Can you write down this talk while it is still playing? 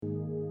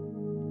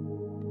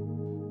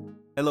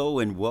Hello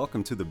and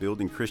welcome to the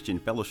Building Christian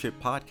Fellowship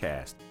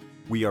Podcast.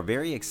 We are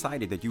very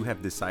excited that you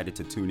have decided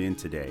to tune in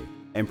today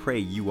and pray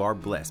you are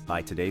blessed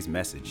by today's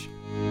message.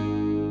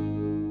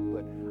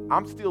 But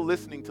I'm still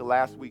listening to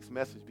last week's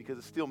message because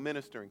it's still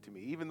ministering to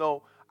me. Even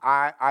though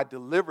I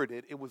delivered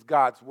it, it was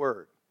God's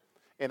word.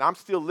 And I'm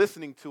still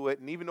listening to it,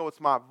 and even though it's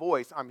my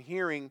voice, I'm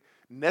hearing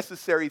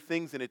necessary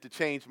things in it to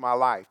change my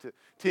life,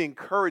 to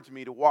encourage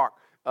me to walk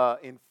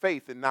in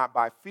faith and not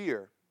by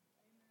fear.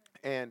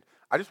 And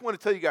I just want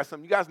to tell you guys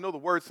something. You guys know the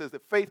word says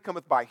that faith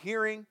cometh by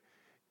hearing,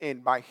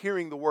 and by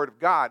hearing the word of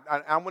God.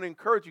 I want to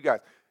encourage you guys.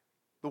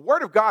 The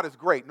word of God is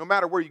great, no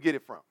matter where you get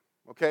it from,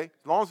 okay?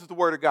 As long as it's the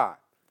word of God,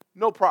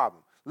 no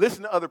problem.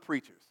 Listen to other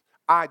preachers.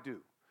 I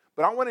do.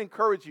 But I want to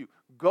encourage you,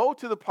 go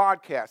to the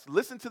podcast,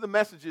 listen to the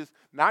messages,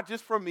 not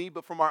just from me,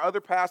 but from our other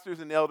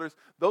pastors and elders,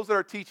 those that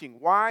are teaching.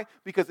 Why?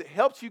 Because it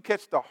helps you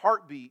catch the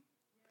heartbeat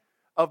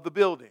of the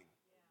building.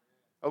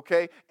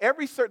 Okay?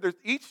 There's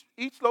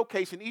each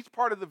location, each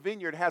part of the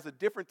vineyard has a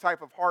different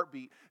type of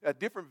heartbeat, a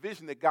different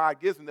vision that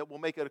God gives them that will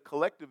make it a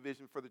collective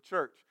vision for the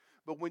church.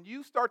 But when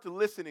you start to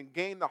listen and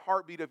gain the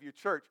heartbeat of your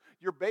church,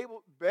 you're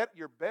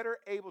better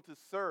able to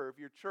serve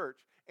your church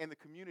and the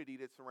community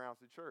that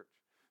surrounds the church.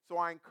 So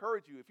I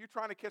encourage you, if you're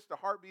trying to catch the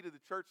heartbeat of the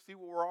church, see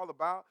what we're all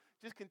about,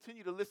 just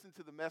continue to listen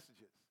to the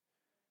messages.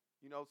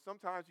 You know,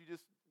 sometimes you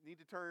just need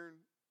to turn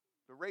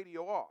the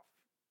radio off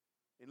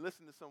and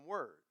listen to some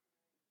word.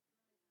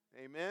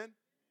 Amen?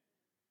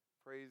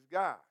 Praise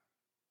God.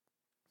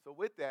 So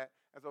with that,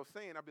 as I was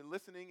saying, I've been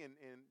listening, and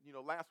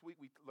last week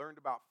we learned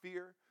about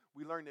fear.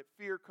 We learned that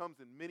fear comes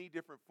in many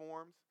different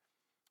forms.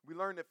 We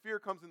learned that fear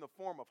comes in the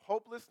form of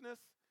hopelessness.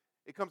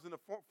 It comes in the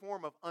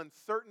form of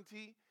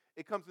uncertainty.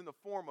 It comes in the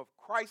form of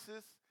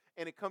crisis,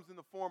 and it comes in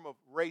the form of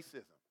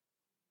racism.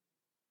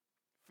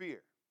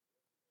 Fear.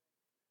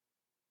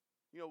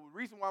 You know, the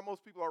reason why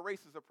most people are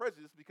racist or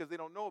prejudiced is because they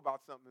don't know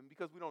about something. And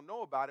because we don't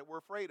know about it, we're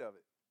afraid of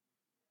it.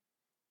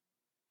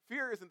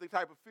 Fear isn't the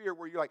type of fear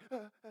where you're like,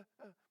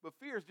 but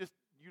fear is just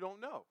you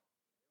don't know.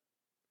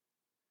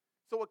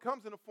 So it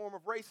comes in the form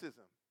of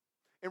racism.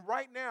 And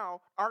right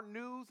now, our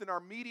news and our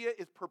media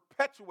is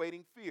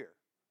perpetuating fear.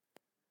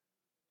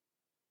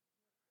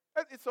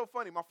 It's so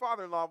funny. My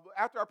father-in-law,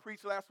 after I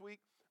preached last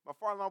week, my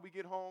father-in-law, we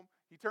get home,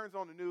 he turns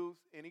on the news,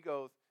 and he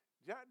goes,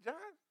 John,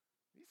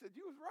 he said,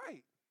 you was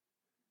right.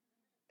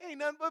 Ain't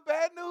nothing but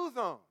bad news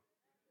on.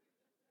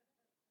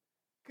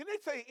 Can they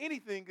say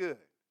anything good?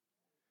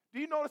 Do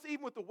you notice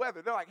even with the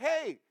weather, they're like,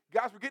 hey,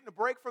 guys, we're getting a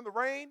break from the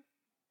rain. It's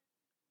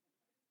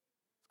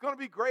going to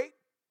be great.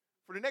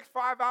 For the next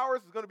 5 hours,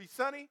 it's going to be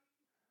sunny,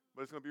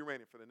 but it's going to be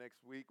raining for the next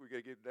week. We're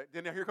going to get that.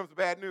 Then here comes the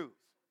bad news.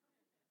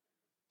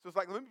 So it's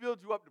like, let me build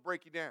you up to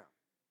break you down.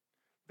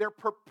 They're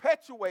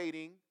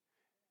perpetuating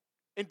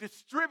and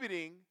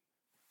distributing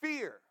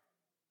fear.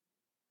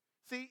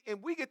 See,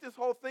 and we get this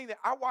whole thing that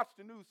I watch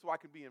the news so I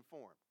can be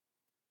informed.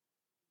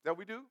 Is that what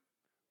we do?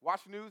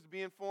 Watch the news to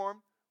be informed.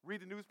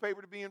 Read the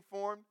newspaper to be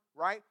informed,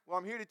 right? Well,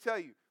 I'm here to tell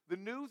you, the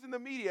news and the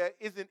media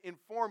isn't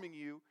informing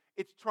you.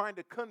 It's trying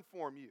to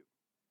conform you.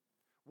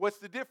 What's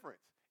the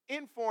difference?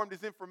 Informed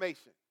is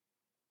information.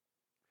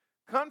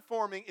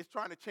 Conforming is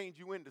trying to change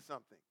you into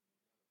something.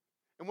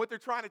 And what they're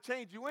trying to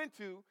change you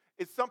into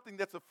is something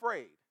that's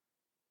afraid.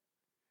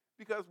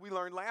 Because we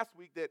learned last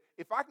week that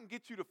if I can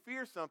get you to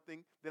fear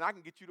something, then I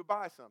can get you to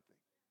buy something.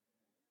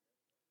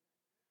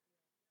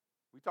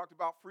 We talked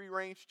about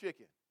free-range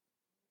chicken.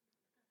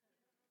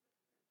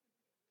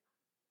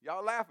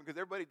 Y'all laughing because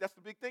everybody, that's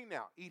the big thing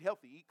now. Eat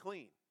healthy, eat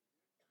clean.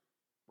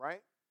 Right?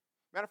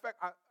 Matter of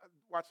fact,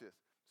 watch this.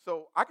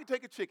 So I can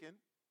take a chicken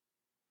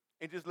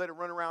and just let it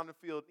run around the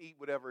field and eat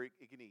whatever it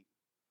can eat.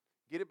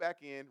 Get it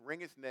back in,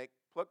 wring its neck,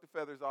 pluck the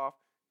feathers off,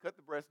 cut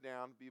the breast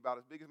down, be about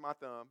as big as my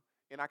thumb,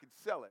 and I can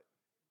sell it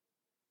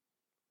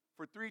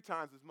for 3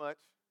 times as much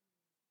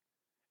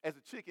as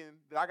a chicken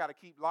that I got to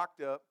keep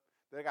locked up,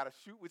 that I got to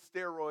shoot with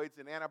steroids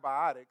and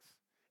antibiotics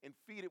and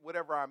feed it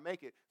whatever I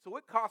make it. So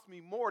it costs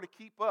me more to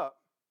keep up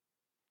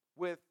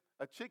with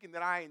a chicken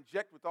that I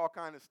inject with all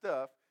kind of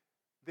stuff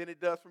than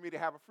it does for me to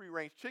have a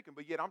free-range chicken.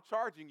 But yet I'm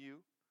charging you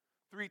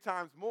 3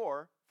 times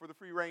more for the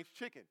free-range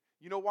chicken.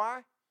 You know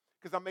why?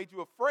 Because I made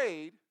you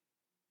afraid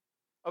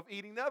of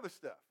eating the other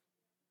stuff.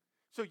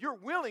 So you're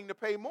willing to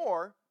pay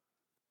more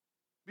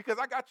because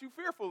I got you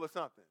fearful of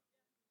something.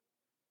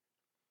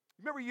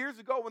 Remember years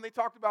ago when they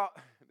talked about,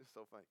 this is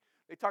so funny,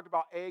 they talked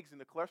about eggs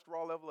and the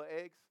cholesterol level of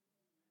eggs?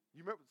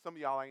 You remember, some of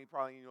y'all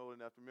probably ain't old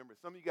enough to remember.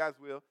 Some of you guys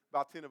will,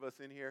 about 10 of us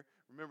in here,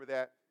 remember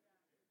that.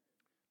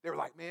 They were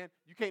like, man,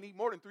 you can't eat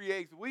more than 3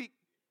 eggs a week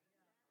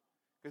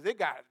because they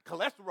got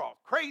cholesterol,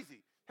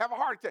 crazy, have a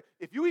heart attack.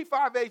 If you eat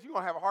 5 eggs, you're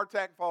going to have a heart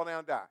attack and fall down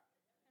and die.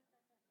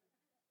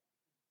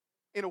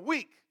 In a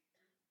week.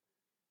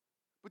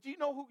 But you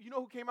know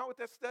who came out with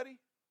that study?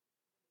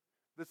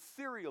 The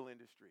cereal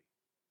industry.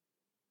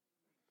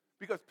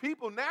 Because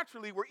people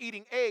naturally were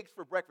eating eggs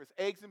for breakfast,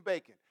 eggs and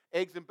bacon.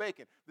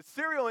 The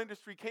cereal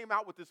industry came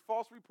out with this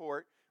false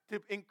report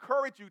to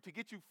encourage you, to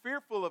get you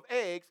fearful of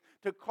eggs,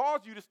 to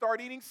cause you to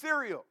start eating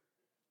cereal.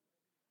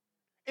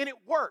 And it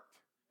worked.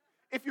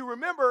 If you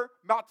remember,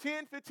 about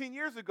 10, 15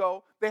 years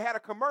ago, they had a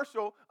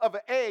commercial of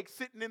an egg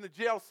sitting in the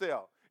jail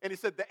cell. And it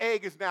said, the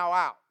egg is now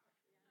out.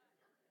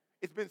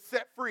 It's been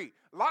set free.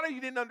 A lot of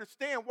you didn't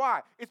understand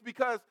why. It's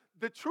because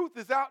the truth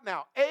is out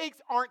now. Eggs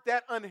aren't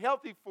that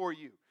unhealthy for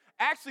you.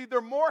 Actually,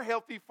 they're more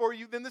healthy for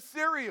you than the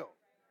cereal.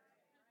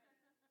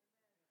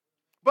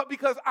 But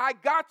because I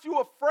got you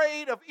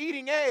afraid of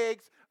eating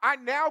eggs, I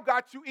now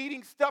got you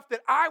eating stuff that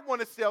I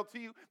want to sell to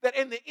you that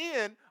in the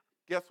end,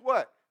 guess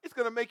what? It's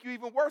going to make you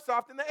even worse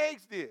off than the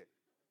eggs did.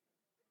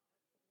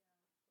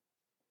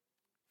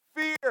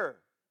 Fear.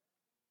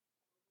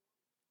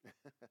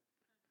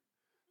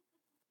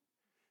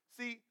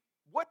 See,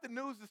 what the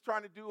news is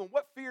trying to do and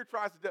what fear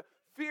tries to do,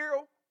 fear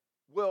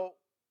will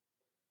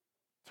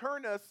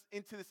turn us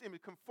into this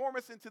image, conform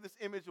us into this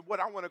image of what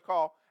I want to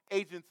call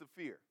agents of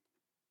fear.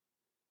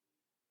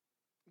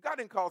 God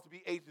didn't call us to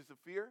be agents of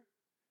fear.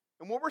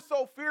 And when we're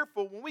so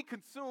fearful, when we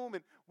consume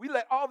and we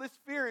let all this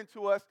fear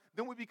into us,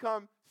 then we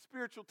become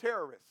spiritual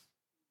terrorists.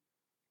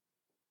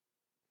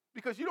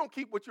 Because you don't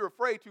keep what you're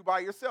afraid to by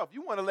yourself.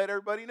 You want to let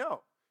everybody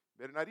know.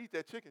 Better not eat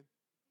that chicken.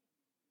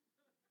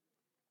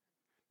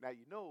 Now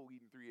you know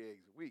eating 3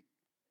 eggs a week.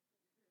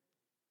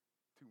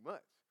 Too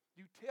much.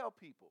 You tell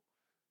people.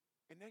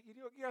 And that, you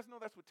guys know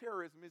that's what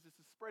terrorism is. It's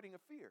the spreading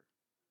of fear.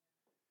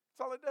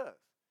 That's all it does.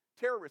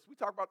 Terrorists, we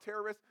talk about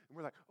terrorists, and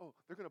we're like, oh,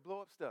 they're going to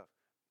blow up stuff.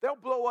 They'll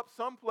blow up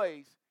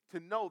someplace to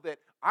know that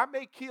I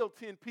may kill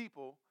 10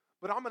 people,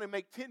 but I'm going to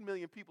make 10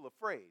 million people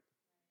afraid.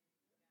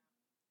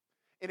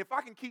 And if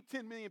I can keep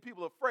 10 million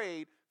people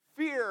afraid,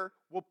 fear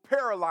will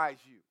paralyze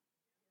you.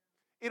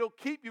 It'll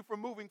keep you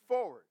from moving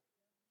forward.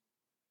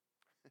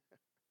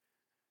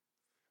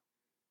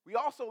 We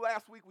also,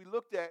 last week, we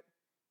looked at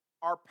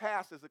our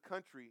past as a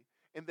country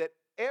and that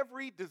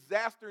every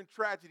disaster and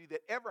tragedy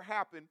that ever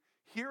happened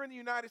here in the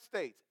United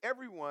States,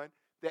 everyone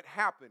that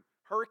happened,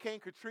 Hurricane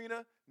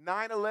Katrina,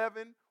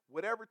 9/11,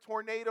 whatever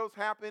tornadoes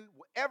happened,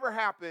 whatever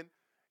happened,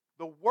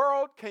 the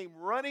world came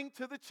running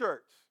to the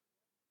church.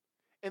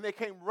 And they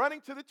came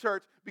running to the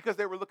church because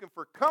they were looking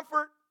for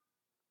comfort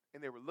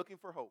and they were looking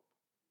for hope.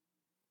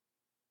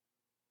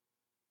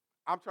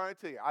 I'm trying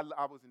to tell you,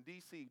 I was in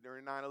D.C.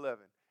 during 9/11,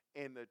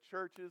 and the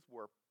churches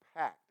were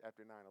packed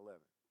after 9/11.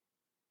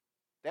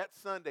 That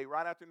Sunday,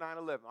 right after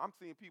 9/11, I'm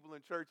seeing people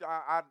in church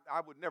I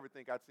would never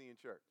think I'd see in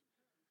church.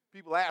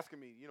 People asking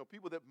me,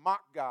 people that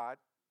mock God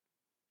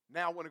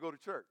now want to go to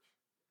church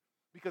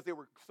because they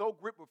were so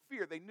gripped with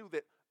fear. They knew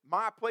that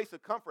my place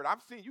of comfort, I'm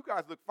seeing you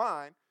guys look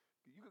fine.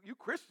 You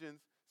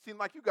Christians seem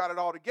like you got it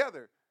all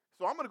together.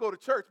 So I'm going to go to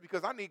church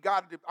because I need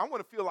God I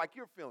want to feel like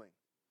you're feeling.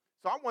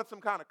 So I want some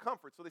kind of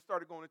comfort, so they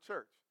started going to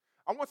church.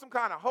 I want some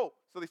kind of hope,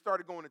 so they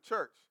started going to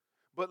church.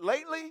 But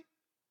lately,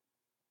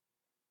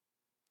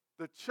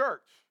 the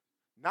church,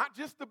 not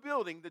just the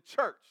building, the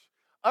church,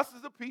 us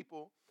as a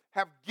people,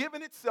 have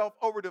given itself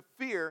over to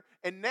fear,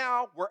 and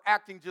now we're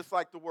acting just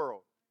like the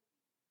world.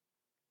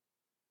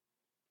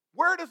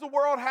 Where does the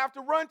world have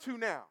to run to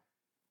now?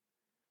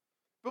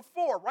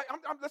 Before, right?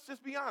 Let's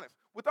just be honest.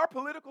 With our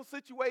political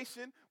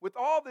situation, with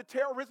all the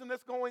terrorism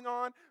that's going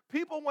on,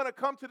 people want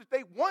to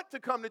they want to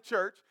come to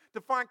church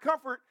to find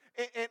comfort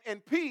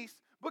and peace,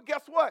 but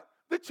guess what?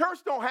 The church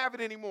don't have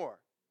it anymore.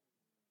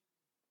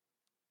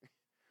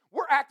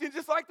 We're acting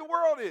just like the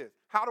world is.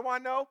 How do I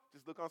know?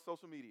 Just look on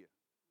social media.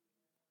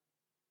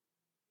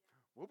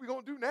 What are we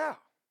going to do now?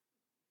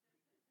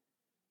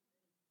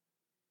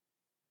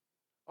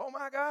 Oh,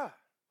 my God.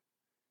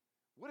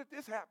 What if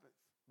this happens?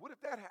 What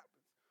if that happens?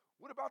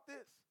 What about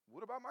this?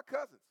 What about my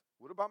cousins?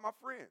 What about my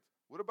friends?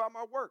 What about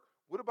my work?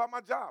 What about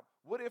my job?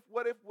 What if?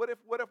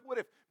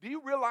 Do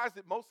you realize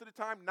that most of the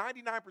time,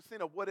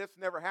 99% of what ifs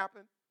never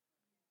happen?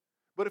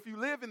 But if you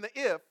live in the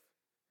if,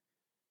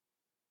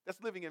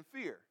 that's living in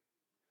fear.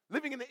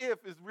 Living in the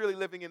if is really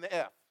living in the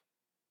F.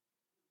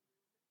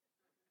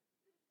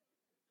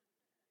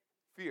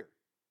 Fear.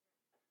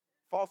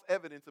 False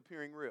evidence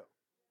appearing real.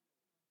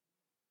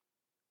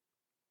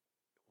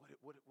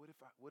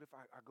 What if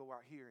I go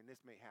out here and this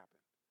may happen?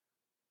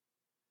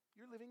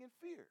 You're living in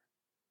fear.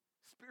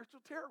 Spiritual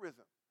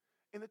terrorism.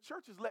 And the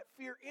church has let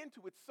fear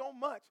into it so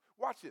much.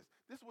 Watch this.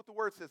 This is what the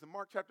word says in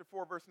Mark chapter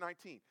 4, verse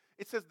 19.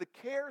 It says, the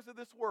cares of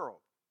this world,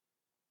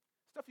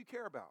 stuff you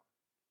care about,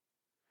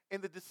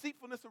 and the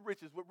deceitfulness of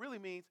riches, what really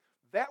means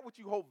that which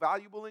you hold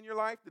valuable in your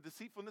life, the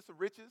deceitfulness of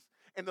riches,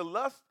 and the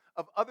lust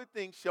of other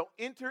things shall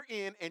enter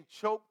in and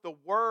choke the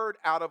word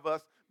out of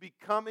us,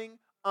 becoming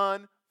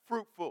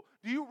unfruitful.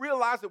 Do you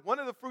realize that one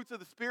of the fruits of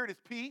the Spirit is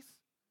peace?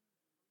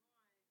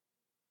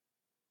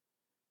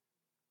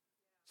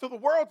 So the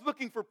world's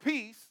looking for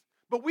peace,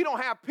 but we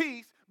don't have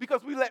peace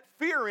because we let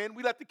fear in,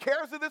 we let the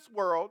cares of this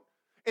world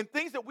and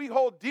things that we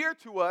hold dear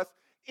to us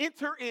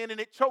enter in, and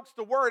it chokes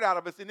the word out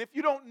of us. And if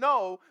you don't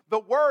know, the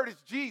word is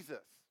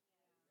Jesus.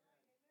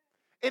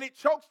 And it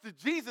chokes the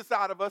Jesus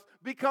out of us,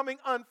 becoming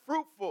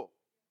unfruitful.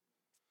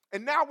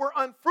 And now we're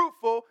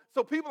unfruitful,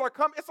 so people are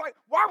coming. It's like,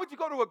 why would you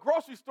go to a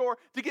grocery store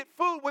to get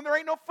food when there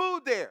ain't no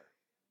food there?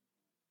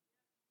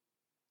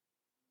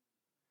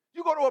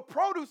 You go to a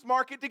produce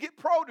market to get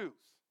produce.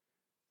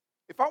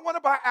 If I want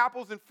to buy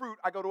apples and fruit,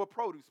 I go to a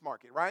produce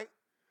market, right?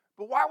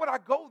 But why would I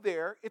go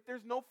there if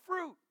there's no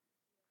fruit?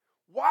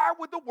 Why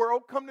would the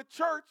world come to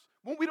church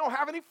when we don't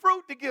have any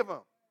fruit to give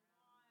them?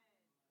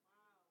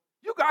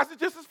 You guys are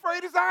just as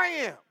afraid as I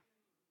am.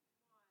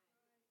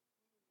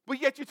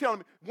 But yet you're telling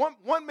me,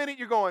 one minute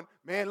you're going,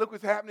 man, look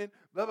what's happening,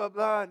 blah, blah,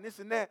 blah, and this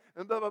and that,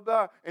 and blah, blah,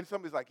 blah. And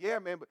somebody's like, yeah,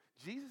 man, but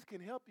Jesus can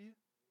help you.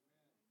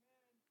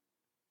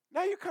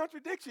 Now you're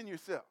contradicting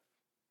yourself.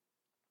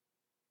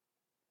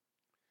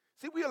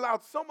 See, we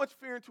allowed so much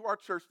fear into our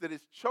church that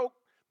it's choked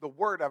the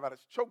word out of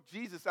us, choked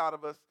Jesus out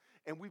of us,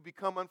 and we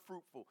become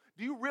unfruitful.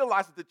 Do you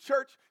realize that the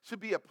church should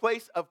be a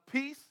place of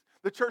peace,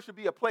 the church should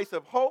be a place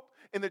of hope,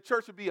 and the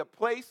church should be a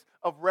place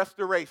of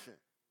restoration?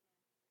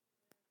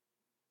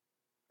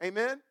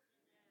 Amen?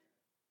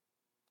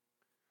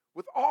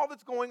 With all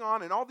that's going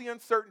on and all the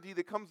uncertainty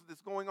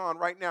that's going on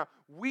right now,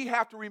 we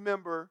have to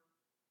remember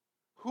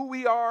who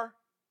we are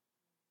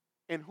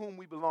and whom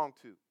we belong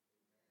to.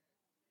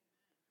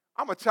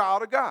 I'm a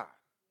child of God.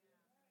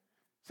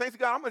 Saints of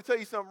God, I'm going to tell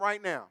you something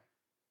right now.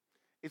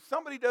 If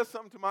somebody does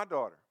something to my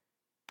daughter,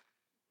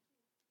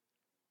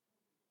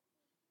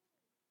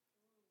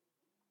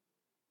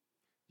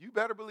 you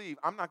better believe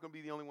I'm not going to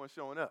be the only one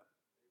showing up.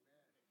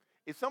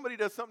 If somebody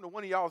does something to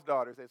one of y'all's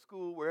daughters at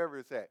school, wherever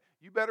it's at,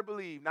 you better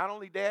believe not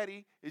only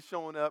daddy is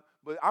showing up,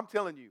 but I'm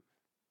telling you,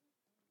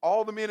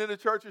 all the men in the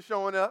church are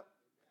showing up.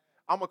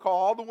 I'm going to call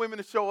all the women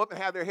to show up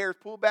and have their hairs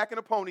pulled back in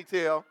a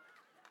ponytail,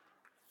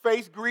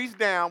 face greased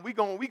down. We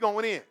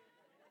going in.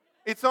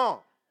 It's on.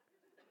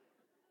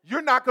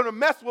 You're not going to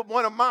mess with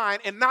one of mine,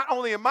 and not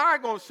only am I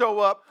going to show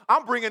up,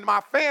 I'm bringing my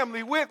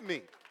family with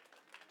me.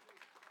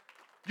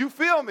 You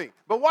feel me?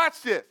 But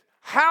watch this.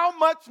 How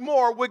much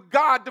more would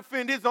God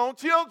defend his own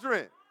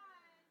children?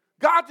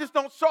 God just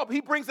don't show up. He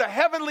brings a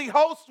heavenly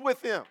host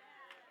with him.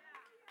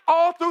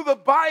 All through the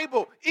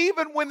Bible,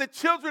 even when the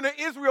children of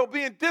Israel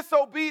being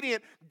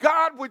disobedient,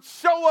 God would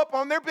show up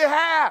on their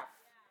behalf.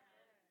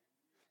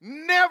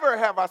 Never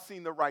have I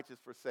seen the righteous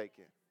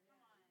forsaken,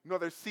 nor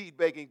their seed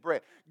begging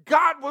bread.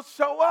 God will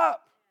show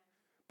up.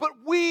 But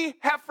we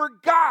have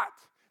forgot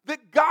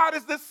that God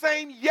is the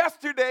same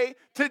yesterday,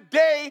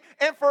 today,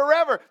 and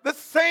forever. The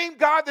same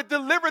God that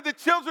delivered the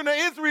children of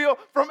Israel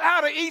from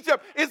out of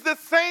Egypt is the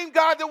same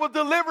God that will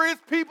deliver his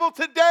people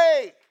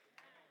today.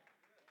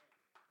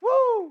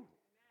 Woo!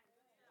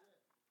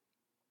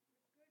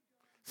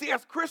 See,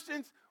 as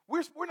Christians,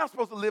 we're not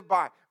supposed to live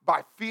by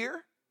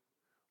fear.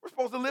 We're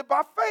supposed to live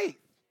by faith.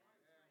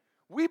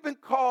 We've been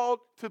called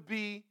to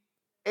be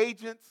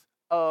agents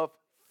of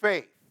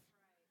faith.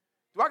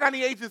 Do I got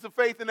any agents of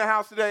faith in the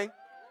house today?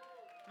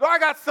 Do I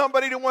got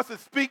somebody that wants to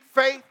speak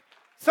faith?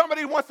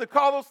 Somebody who wants to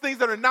call those things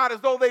that are not as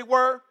though they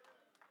were?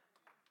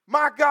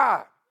 My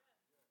God.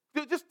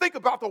 Just think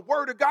about the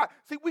word of God.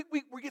 See,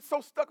 we get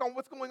so stuck on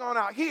what's going on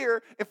out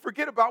here and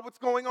forget about what's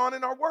going on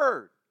in our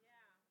word.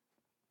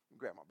 Yeah.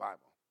 Grab my Bible.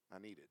 I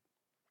need it.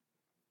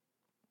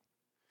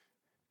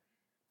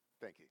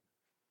 Thank you.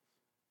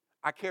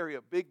 I carry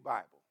a big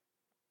Bible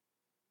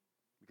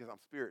because I'm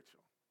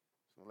spiritual.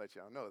 Just want to let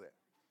y'all know that.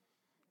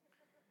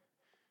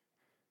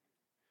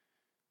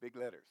 Big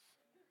letters.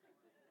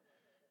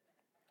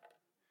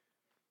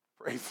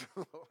 Praise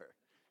the Lord.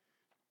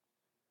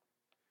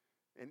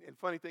 And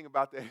funny thing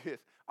about that is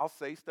I'll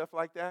say stuff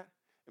like that,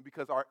 and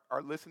because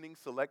our listening's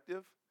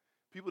selective,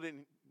 people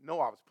didn't know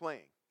I was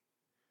playing.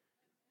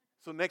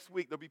 So next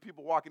week, there'll be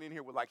people walking in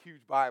here with like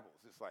huge Bibles.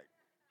 It's like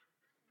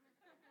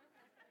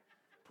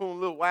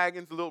pulling little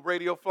wagons, little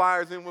radio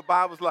flyers in with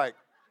Bibles like,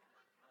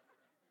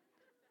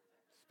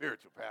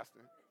 spiritual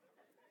pastor.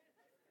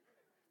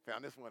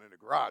 Found this one in a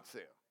garage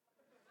sale.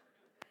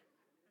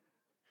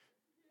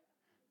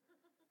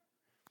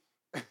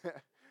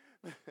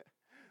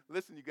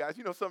 Listen, you guys,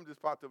 something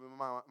just popped up in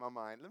my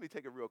mind. Let me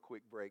take a real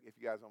quick break, if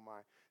you guys don't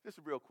mind. Just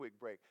a real quick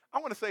break. I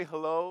want to say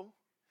hello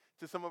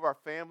to some of our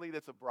family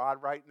that's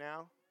abroad right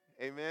now.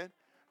 Amen.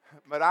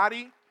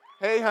 Marati,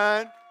 hey,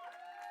 hon.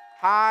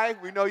 Hi,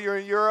 we know you're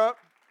in Europe.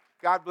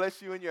 God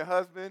bless you and your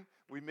husband.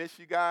 We miss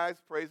you guys.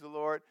 Praise the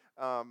Lord.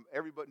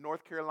 Everybody,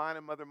 North Carolina,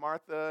 Mother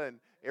Martha, and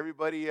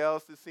everybody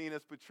else that's seen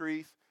us,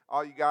 Patrice.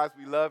 All you guys,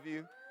 we love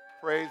you.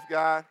 Praise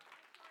God.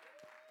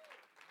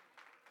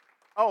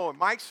 Oh, and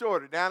Mike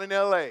Shorter down in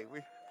L.A.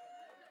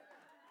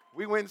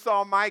 We went and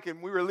saw Mike,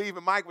 and we were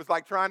leaving. Mike was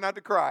like trying not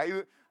to cry. He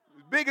was,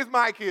 as big as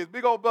Mike is,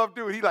 big old buff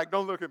dude, he like,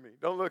 don't look at me.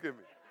 Don't look at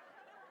me.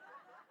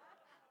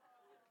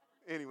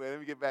 Anyway, let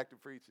me get back to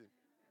preaching.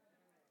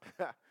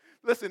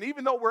 Listen,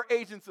 even though we're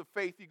agents of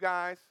faith, you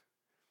guys,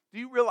 do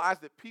you realize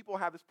that people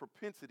have this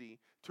propensity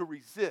to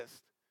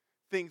resist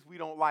things we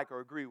don't like or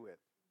agree with?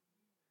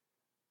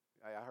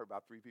 I heard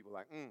about 3 people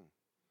like,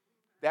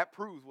 that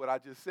proves what I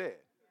just said.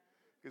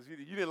 Because you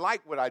didn't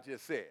like what I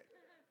just said.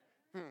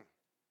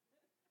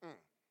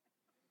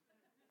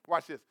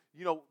 Watch this.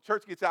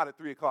 Church gets out at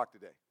 3 o'clock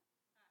today.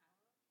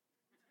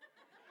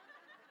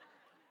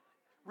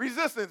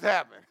 Resistance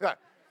happened.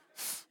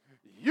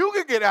 You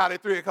can get out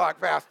at 3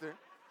 o'clock, Pastor.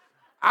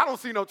 I don't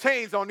see no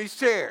chains on these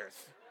chairs.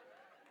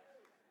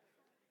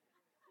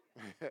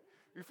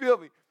 You feel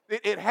me?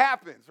 It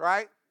happens,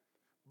 right?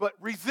 But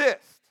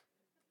resist.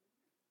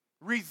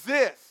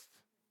 Resist.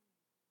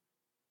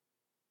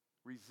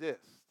 Resist.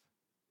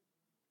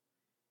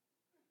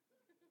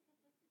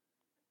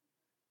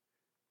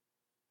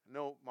 I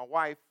know my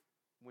wife,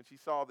 when she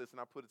saw this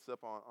and I put this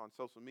up on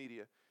social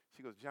media,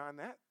 she goes, John,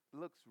 that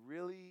looks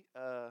really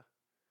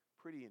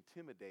pretty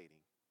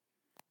intimidating.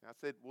 And I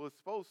said, well, it's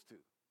supposed to.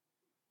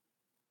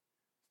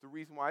 It's the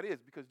reason why it is,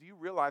 because do you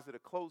realize that a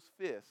closed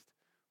fist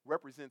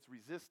represents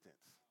resistance?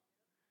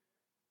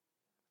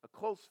 A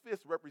closed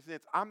fist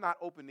represents I'm not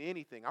open to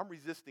anything. I'm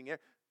resisting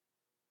it.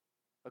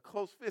 A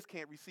closed fist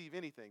can't receive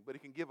anything, but it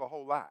can give a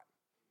whole lot.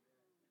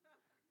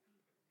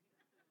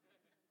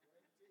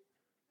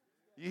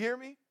 You hear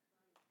me?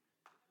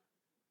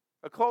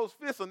 A closed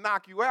fist will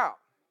knock you out.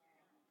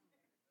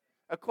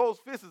 A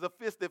closed fist is a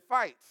fist that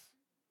fights.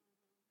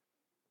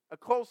 A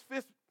closed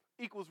fist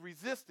equals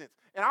resistance.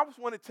 And I just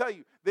want to tell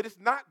you that it's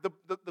not,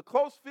 the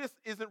closed fist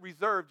isn't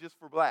reserved just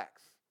for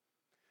blacks.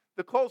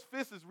 The closed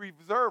fist is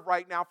reserved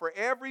right now for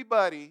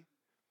everybody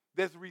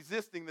that's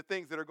resisting the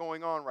things that are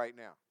going on right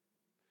now.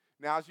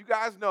 Now, as you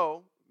guys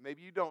know,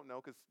 maybe you don't know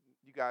because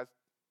you guys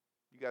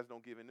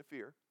don't give in to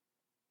fear.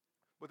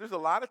 But there's a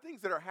lot of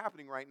things that are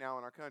happening right now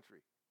in our country.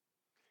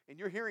 And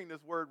you're hearing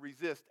this word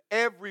resist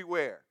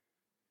everywhere.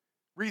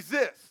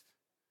 Resist.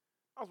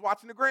 I was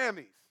watching the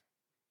Grammys.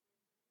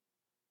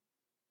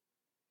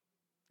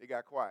 It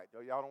got quiet.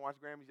 Y'all don't watch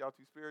Grammys? Y'all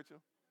too spiritual?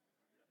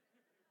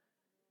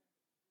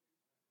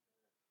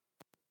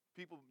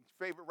 People's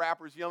favorite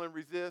rappers yelling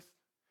resist.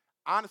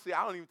 Honestly,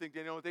 I don't even think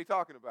they know what they're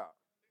talking about.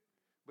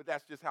 But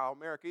that's just how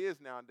America is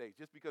nowadays.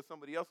 Just because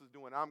somebody else is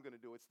doing, I'm going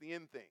to do. It's the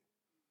end thing.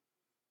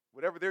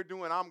 Whatever they're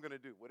doing, I'm going to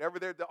do. Whatever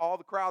all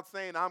the crowd's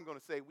saying, I'm going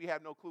to say. We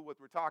have no clue what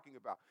we're talking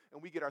about.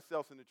 And we get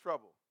ourselves into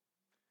trouble.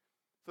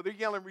 So they're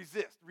yelling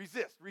resist,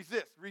 resist,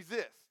 resist,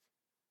 resist.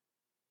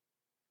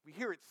 We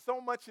hear it so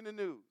much in the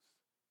news.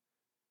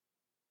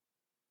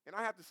 And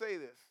I have to say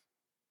this.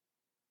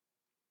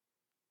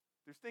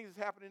 There's things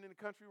that's happening in the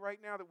country right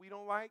now that we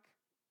don't like.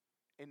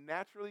 And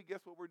naturally, guess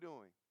what we're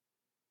doing?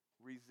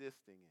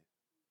 Resisting it.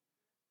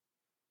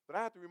 But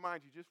I have to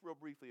remind you just real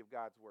briefly of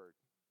God's word.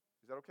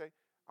 Is that okay?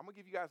 I'm going to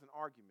give you guys an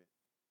argument.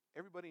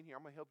 Everybody in here,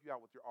 I'm going to help you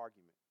out with your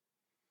argument.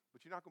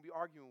 But you're not going to be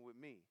arguing with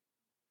me.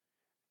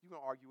 You're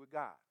going to argue with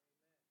God.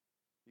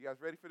 You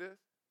guys ready for this?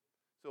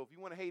 So if you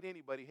want to hate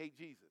anybody, hate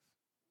Jesus.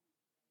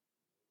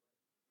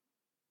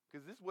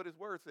 Because this is what his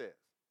word says.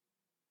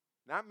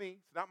 Not me.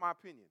 It's not my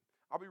opinion.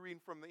 I'll be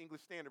reading from the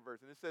English Standard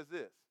Version. It says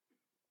this.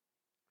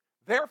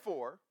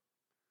 Therefore,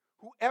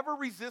 whoever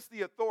resists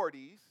the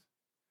authorities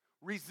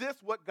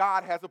resists what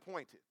God has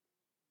appointed.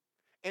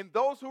 And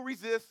those who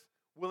resist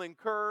will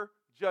incur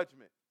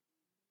judgment.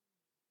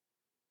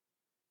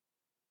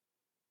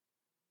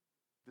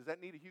 Does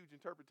that need a huge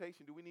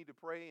interpretation? Do we need to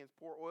pray and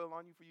pour oil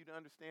on you for you to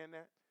understand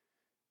that?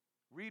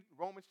 Read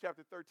Romans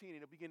chapter 13 and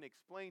it'll begin to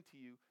explain to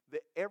you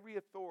that every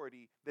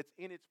authority that's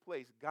in its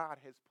place, God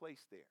has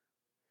placed there.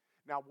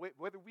 Now,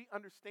 whether we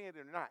understand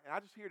it or not, and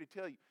I'm just here to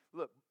tell you,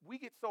 look, we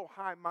get so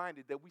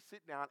high-minded that we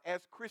sit down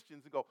as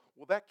Christians and go,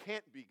 well, that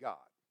can't be God.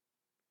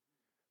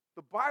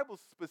 The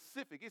Bible's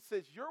specific. It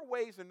says your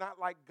ways are not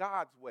like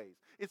God's ways.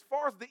 As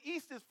far as the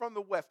east is from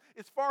the west,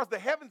 as far as the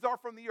heavens are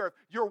from the earth,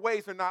 your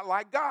ways are not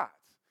like God's.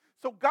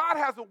 So God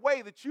has a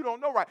way that you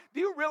don't know right. Do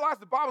you realize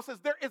the Bible says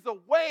there is a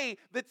way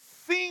that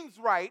seems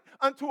right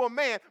unto a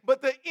man,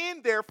 but the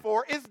end,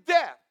 therefore, is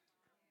death?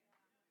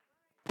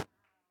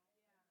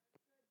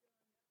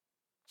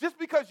 Just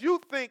because you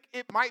think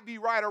it might be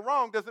right or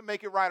wrong doesn't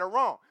make it right or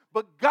wrong.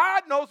 But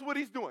God knows what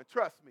he's doing.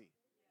 Trust me.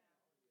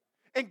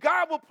 And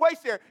God will place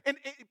there and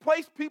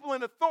place people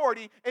in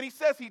authority, and he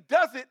says he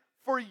does it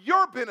for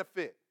your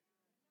benefit.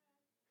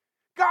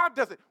 God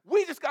does it.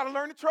 We just got to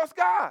learn to trust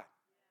God.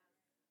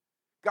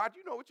 God,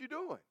 you know what you're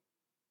doing.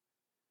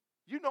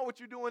 You know what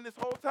you're doing this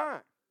whole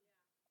time.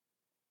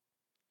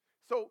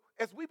 So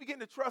as we begin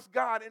to trust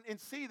God and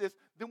see this,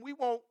 then we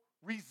won't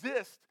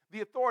resist the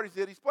authorities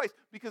that he's placed.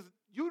 Because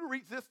you to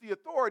resist the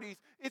authorities,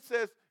 it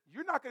says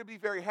you're not going to be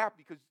very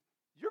happy because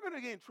you're going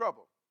to get in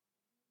trouble.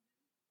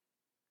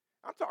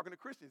 I'm talking to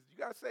Christians.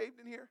 You guys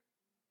saved in here?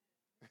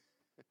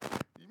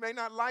 You may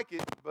not like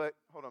it, but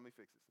hold on, let me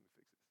fix this.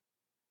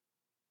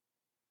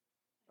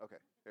 Okay,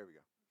 there we go.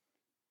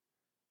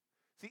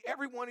 See,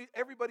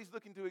 everybody's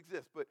looking to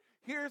exist, but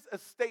here's a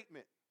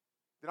statement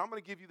that I'm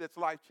going to give you that's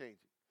life-changing.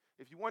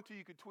 If you want to,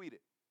 you can tweet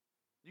it.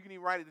 You can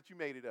even write it that you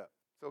made it up.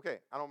 It's okay.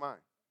 I don't mind.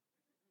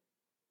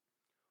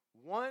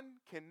 One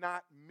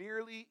cannot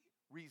merely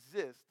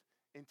resist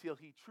until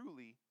he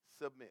truly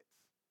submits.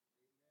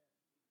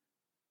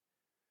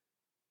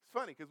 It's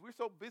funny because we're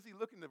so busy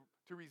looking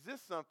to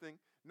resist something,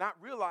 not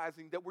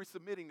realizing that we're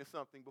submitting to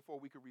something before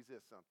we could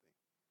resist something.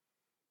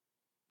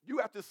 You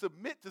have to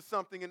submit to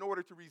something in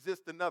order to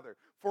resist another.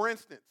 For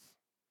instance,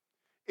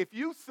 if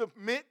you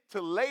submit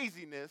to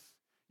laziness,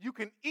 you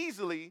can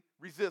easily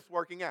resist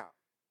working out.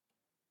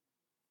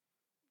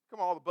 Come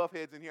on, all the buff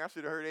heads in here. I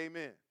should have heard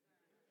amen.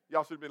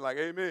 Y'all should have been like,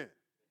 amen.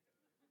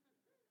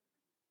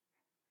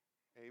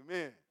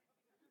 Amen.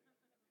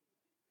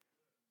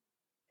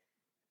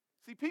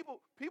 See,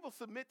 people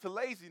submit to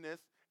laziness,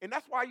 and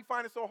that's why you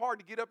find it so hard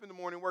to get up in the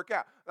morning and work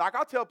out. Like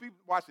I'll tell people,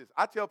 watch this.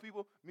 I tell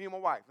people, me and my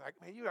wife, like,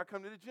 man, you got to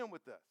come to the gym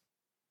with us.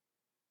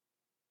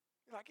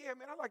 They're like, yeah,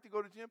 man, I like to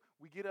go to the gym.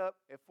 We get up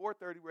at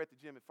 4:30. We're at the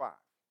gym at 5.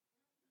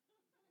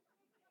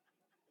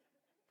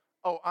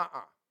 Oh,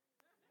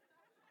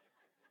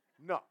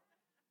 no,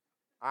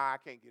 I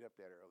can't get up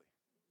that early.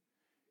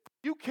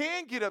 You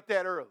can get up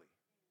that early.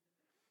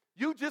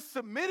 You just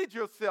submitted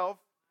yourself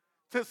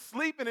to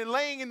sleeping and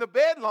laying in the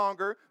bed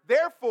longer.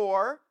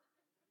 Therefore,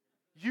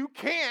 you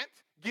can't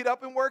get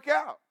up and work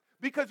out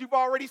because you've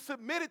already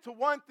submitted to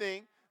one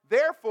thing.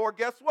 Therefore,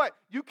 guess what?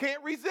 You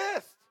can't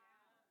resist.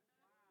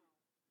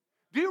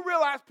 Do you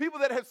realize people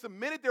that have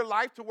submitted their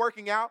life to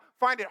working out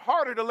find it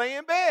harder to lay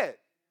in bed?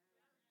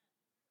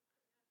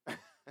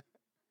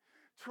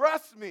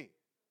 Trust me.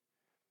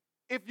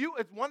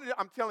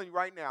 I'm telling you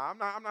right now,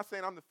 I'm not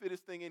saying I'm the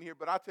fittest thing in here,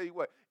 but I'll tell you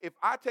what, if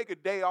I take a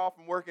day off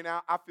from working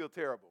out, I feel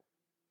terrible.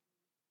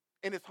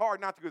 And it's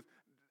hard not to, because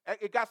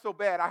it got so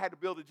bad I had to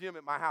build a gym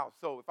at my house.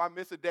 So if I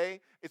miss a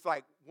day, it's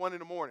like 1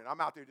 a.m.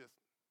 I'm out there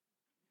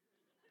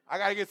I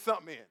got to get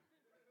something in.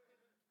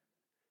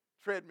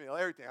 Treadmill,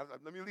 everything. I was like,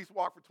 let me at least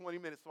walk for 20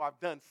 minutes so I've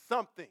done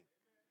something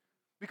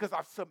because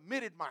I've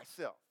submitted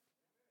myself.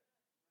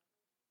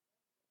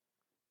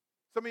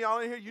 Some of y'all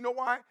in here, you know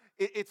why?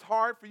 It's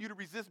hard for you to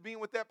resist being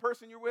with that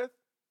person you're with?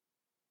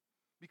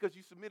 Because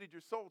you submitted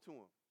your soul to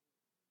him.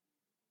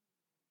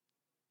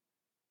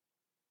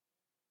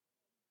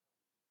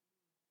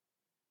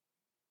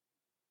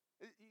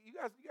 You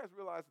guys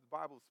realize the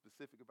Bible is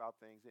specific about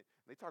things.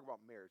 They talk about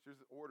marriage.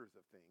 There's orders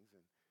of things.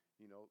 And,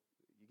 you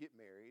get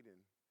married, and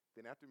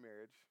then after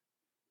marriage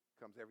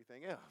comes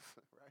everything else,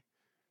 right?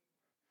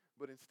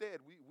 But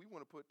instead, we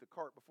want to put the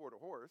cart before the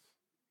horse.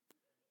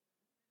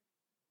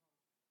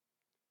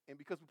 And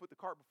because we put the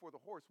cart before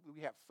the horse,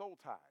 we have soul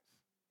ties.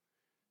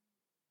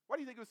 Why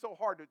do you think it was so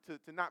hard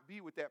to not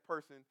be with that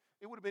person?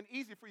 It would have been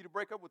easy for you to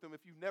break up with them if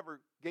you never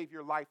gave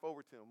your life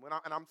over to them.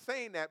 And I'm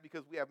saying that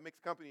because we have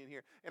mixed company in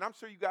here. And I'm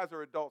sure you guys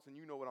are adults and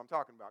you know what I'm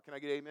talking about. Can I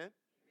get amen?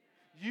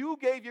 You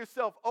gave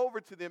yourself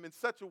over to them in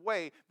such a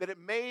way that it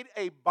made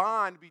a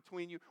bond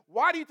between you.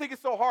 Why do you think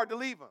it's so hard to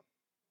leave them?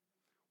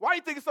 Why do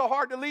you think it's so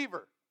hard to leave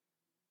her?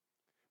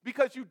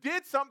 Because you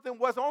did something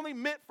was only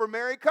meant for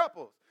married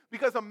couples.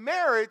 Because a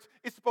marriage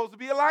is supposed to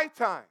be a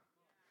lifetime.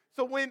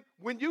 So when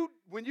you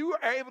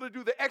are able to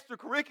do the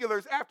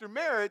extracurriculars after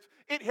marriage,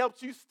 it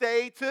helps you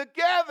stay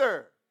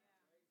together.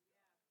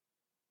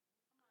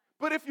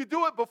 But if you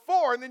do it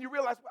before and then you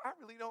realize, well, I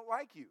really don't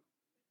like you.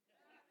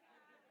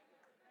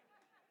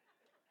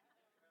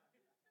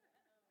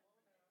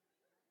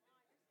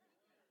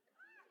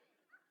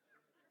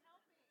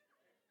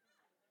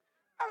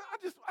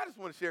 I just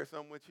want to share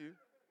something with you.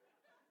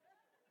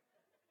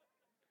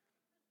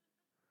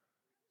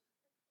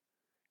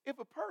 If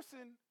a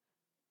person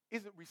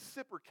isn't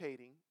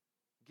reciprocating,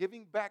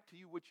 giving back to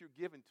you what you're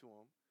giving to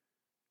them,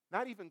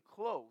 not even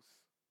close,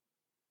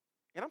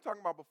 and I'm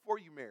talking about before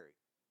you marry,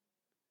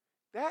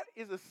 that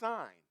is a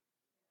sign.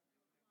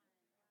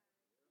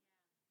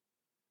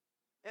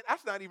 And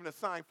that's not even a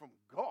sign from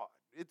God.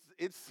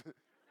 It's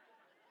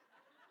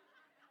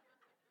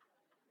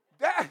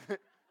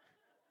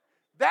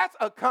that's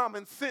a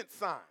common sense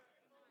sign.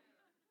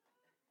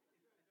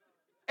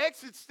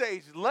 Exit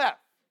stage left.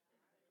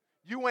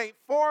 You ain't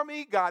for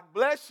me. God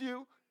bless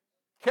you.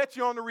 Catch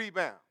you on the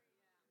rebound.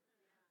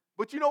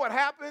 But you know what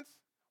happens?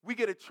 We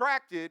get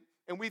attracted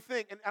and we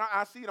think, and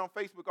I see it on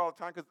Facebook all the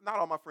time because not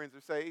all my friends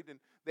are saved, and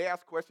they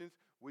ask questions.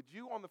 Would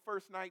you on the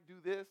first night do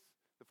this?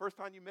 The first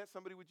time you met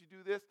somebody, would you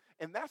do this?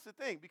 And that's the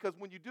thing, because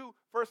when you do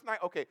first night,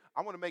 okay,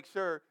 I want to make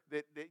sure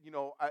that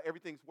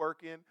everything's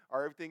working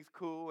or everything's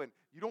cool, and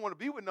you don't want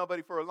to be with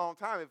nobody for a long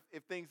time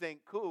if things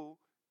ain't cool,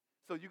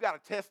 so you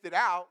got to test it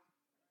out.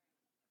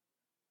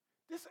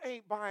 This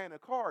ain't buying a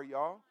car,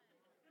 y'all.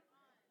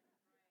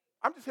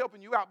 I'm just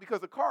helping you out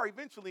because a car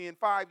eventually in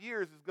 5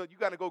 years you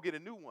got to go get a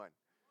new one.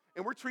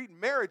 And we're treating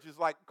marriages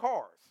like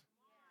cars.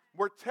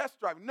 We're test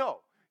driving. No,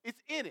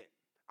 it's in it.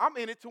 I'm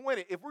in it to win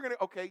it. If we're going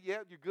to, okay, yeah,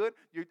 you're good.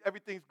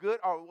 Everything's good.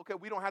 Oh, okay,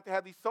 we don't have to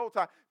have these soul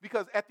ties.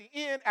 Because at the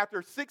end,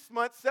 after 6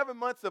 months, 7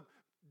 months of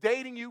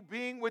dating you,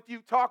 being with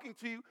you, talking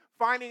to you,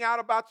 finding out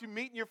about you,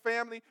 meeting your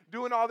family,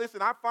 doing all this,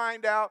 and I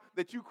find out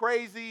that you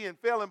crazy and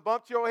fell and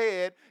bumped your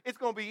head, it's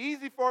going to be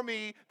easy for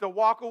me to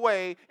walk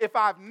away if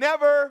I've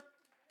never,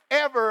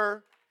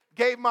 ever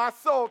gave my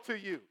soul to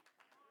you.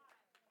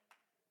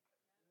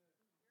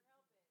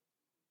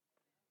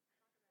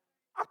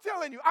 I'm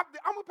telling you,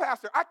 I'm a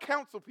pastor. I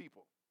counsel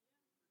people.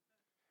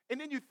 And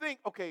then you think,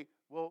 okay,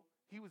 well,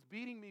 he was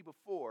beating me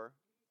before,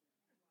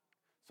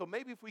 so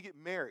maybe if we get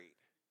married,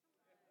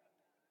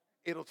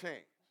 it'll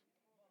change.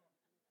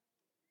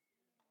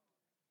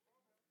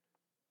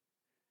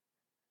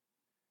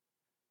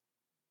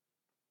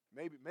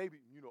 Maybe, hey,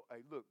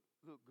 look,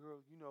 girl,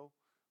 we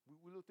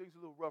little things a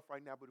little rough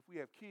right now, but if we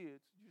have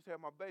kids, you just have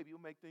my baby,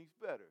 it'll make things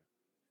better.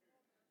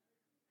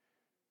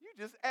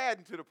 You're just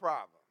adding to the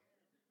problem.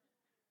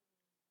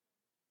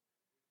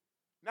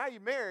 Now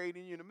you're married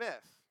and you're in a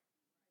mess.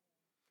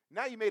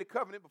 Now you made a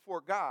covenant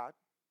before God.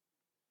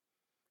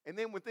 And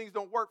then when things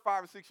don't work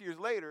 5 or 6 years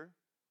later,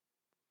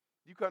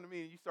 you come to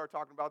me and you start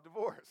talking about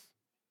divorce.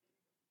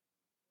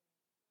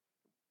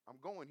 I'm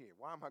going here.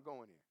 Why am I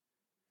going here?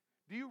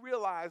 Do you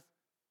realize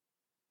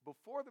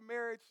before the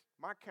marriage,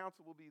 my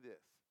counsel will be this.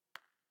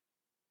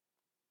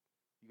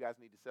 You guys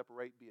need to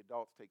separate, be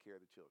adults, take care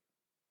of the children.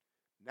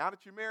 Now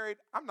that you're married,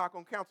 I'm not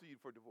going to counsel you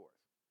for divorce.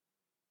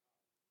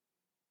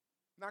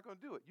 I'm not going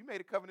to do it. You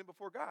made a covenant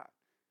before God,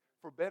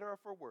 for better or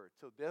for worse,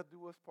 till death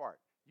do us part.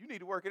 You need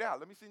to work it out.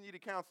 Let me send you to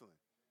counseling.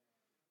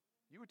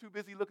 You were too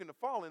busy looking to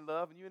fall in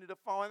love, and you ended up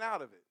falling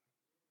out of it.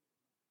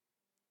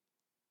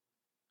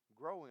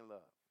 Grow in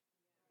love.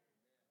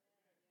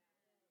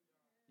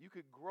 You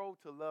could grow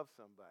to love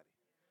somebody.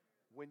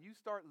 When you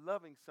start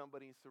loving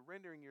somebody and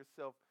surrendering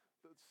yourself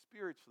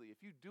spiritually,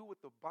 if you do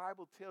what the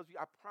Bible tells you,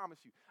 I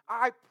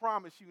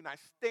promise you, and I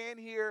stand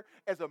here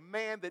as a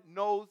man that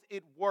knows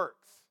it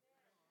works.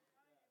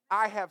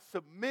 I have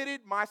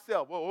submitted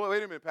myself. Whoa,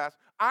 wait a minute, Pastor.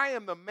 I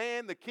am the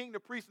man, the king, the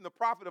priest, and the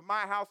prophet of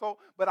my household,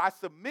 but I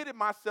submitted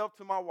myself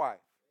to my wife.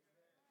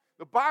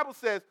 The Bible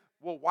says,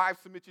 well, wives,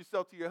 submit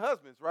yourself to your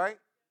husbands, right?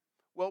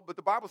 Well, but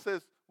the Bible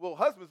says, well,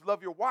 husbands,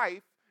 love your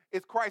wife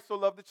as Christ so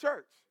loved the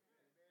church.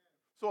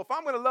 So if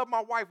I'm going to love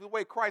my wife the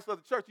way Christ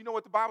loved the church, you know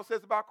what the Bible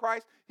says about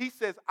Christ? He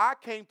says, I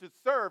came to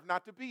serve,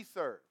 not to be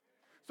served.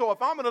 So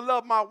if I'm going to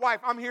love my wife,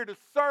 I'm here to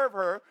serve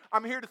her.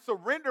 I'm here to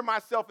surrender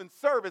myself in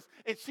service,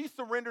 and she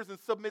surrenders and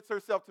submits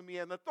herself to me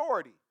in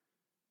authority.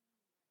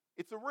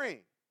 It's a ring.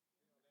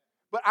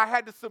 But I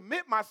had to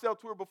submit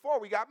myself to her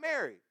before we got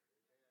married.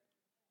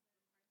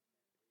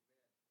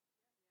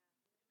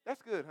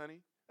 That's good,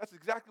 honey. That's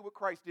exactly what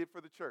Christ did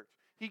for the church.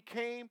 He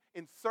came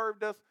and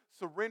served us,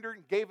 surrendered,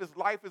 and gave his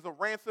life as a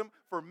ransom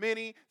for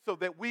many so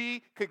that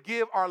we could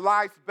give our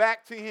lives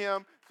back to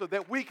him, so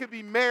that we could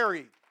be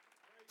married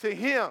to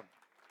him.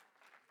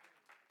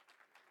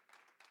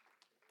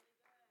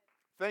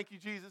 Thank you,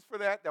 Jesus, for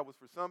that. That was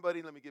for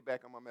somebody. Let me get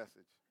back on my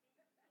message.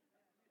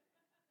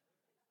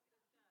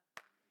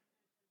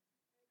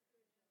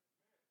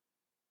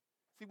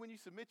 See, when you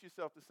submit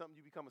yourself to something,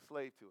 you become a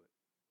slave to it.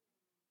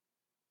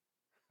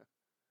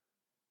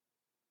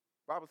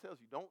 The Bible tells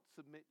you, don't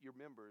submit your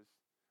members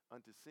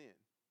unto sin,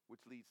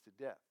 which leads to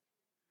death,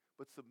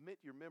 but submit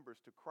your members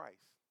to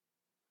Christ,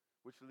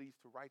 which leads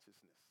to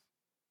righteousness.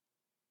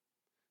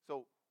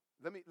 So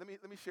let me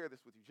share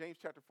this with you. James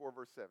chapter 4,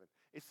 verse 7.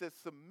 It says,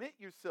 submit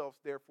yourselves,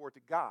 therefore, to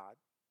God.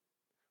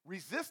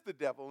 Resist the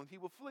devil, and he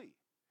will flee.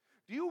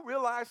 Do you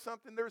realize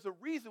something? There's a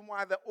reason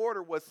why the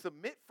order was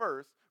submit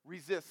first,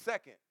 resist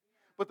second.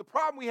 But the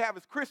problem we have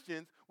as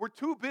Christians, we're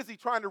too busy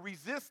trying to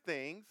resist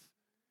things.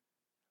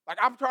 Like,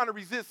 I'm trying to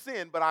resist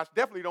sin, but I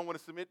definitely don't want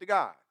to submit to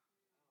God.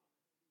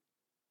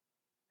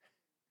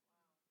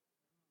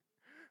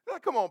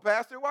 Like, come on,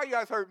 Pastor. Why you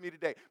guys hurting me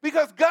today?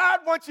 Because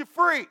God wants you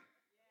free.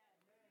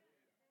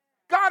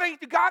 God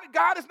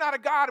is not a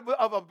God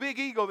of a big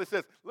ego that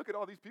says, look at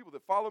all these people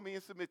that follow me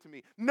and submit to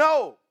me.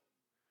 No.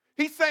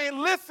 He's saying,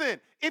 listen,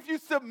 if you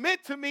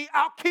submit to me,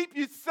 I'll keep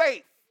you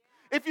safe.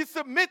 If you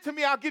submit to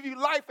me, I'll give you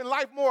life and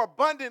life more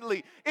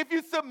abundantly. If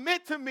you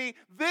submit to me,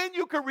 then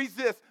you can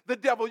resist the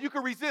devil. You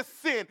can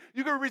resist sin.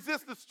 You can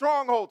resist the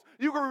strongholds.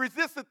 You can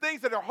resist the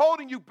things that are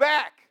holding you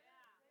back.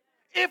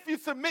 If you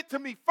submit to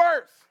me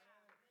first.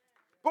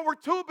 But we're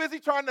too busy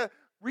trying to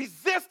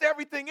resist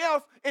everything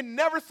else and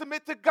never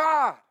submit to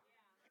God.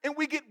 And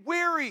we get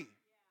weary.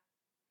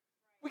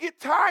 We get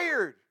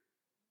tired.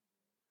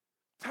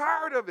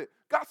 Tired of it.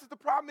 God says the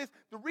problem is,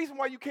 the reason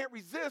why you can't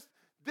resist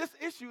this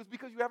issue is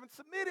because you haven't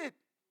submitted.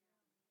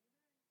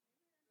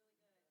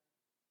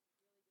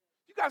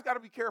 You guys got to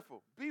be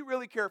careful. Be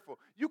really careful.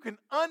 You can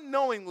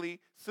unknowingly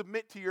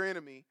submit to your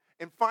enemy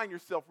and find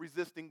yourself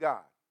resisting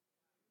God.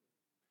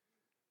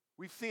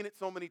 We've seen it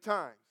so many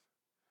times.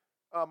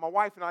 My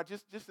wife and I,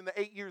 just in the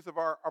 8 years of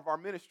our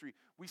ministry,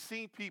 we've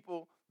seen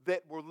people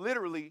that were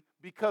literally,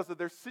 because of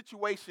their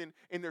situation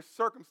and their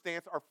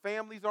circumstance, our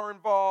families are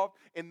involved,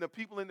 and the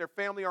people in their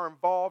family are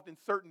involved in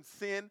certain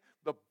sin.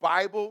 The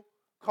Bible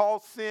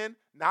calls sin,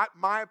 not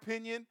my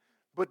opinion.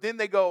 But then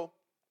they go,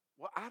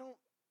 well,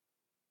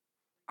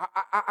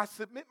 I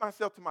submit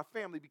myself to my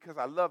family because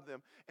I love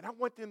them, and I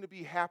want them to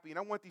be happy, and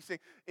I want these things.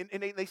 And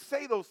they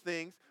say those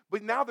things,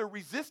 but now they're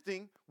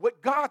resisting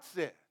what God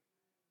said.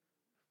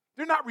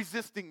 They're not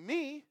resisting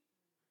me.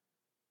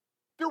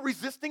 They're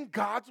resisting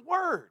God's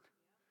word.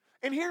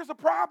 And here's the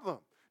problem.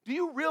 Do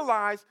you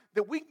realize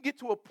that we can get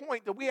to a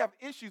point that we have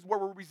issues where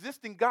we're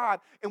resisting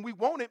God and we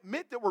won't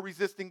admit that we're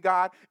resisting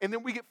God, and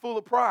then we get full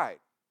of pride?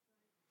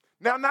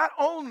 Now, not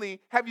only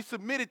have you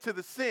submitted to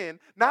the sin,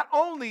 not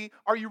only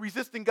are you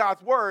resisting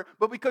God's word,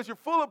 but because you're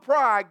full of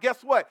pride,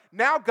 guess what?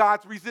 Now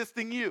God's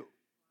resisting you.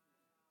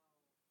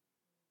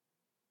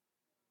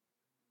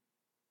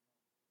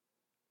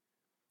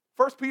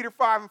 1 Peter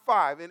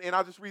 5:5, and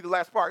I'll just read the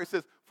last part. It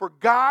says, for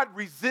God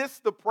resists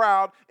the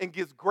proud and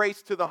gives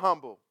grace to the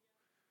humble.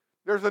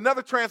 There's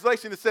another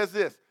translation that says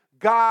this,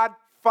 God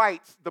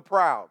fights the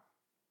proud.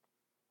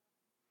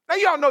 Now,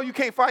 y'all know you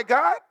can't fight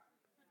God.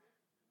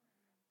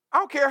 I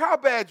don't care how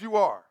bad you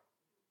are.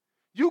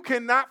 You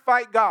cannot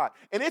fight God.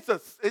 And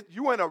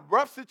you're in a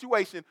rough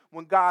situation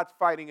when God's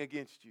fighting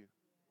against you.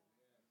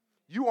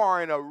 You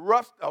are in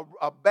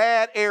a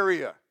bad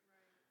area.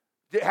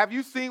 Have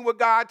you seen what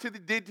God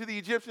did to the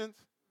Egyptians?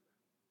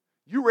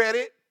 You read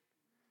it.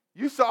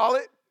 You saw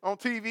it on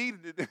TV.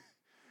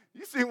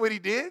 You seen what he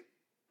did?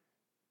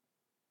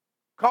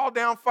 Called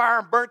down fire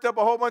and burnt up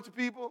a whole bunch of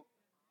people.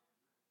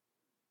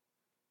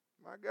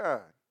 My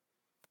God.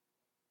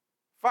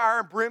 Fire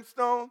and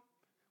brimstone.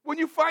 When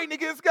you're fighting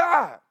against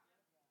God.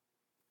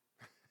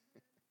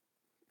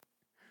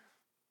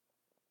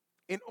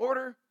 In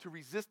order to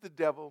resist the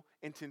devil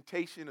and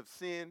temptation of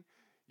sin,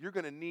 you're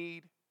going to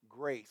need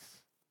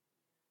grace.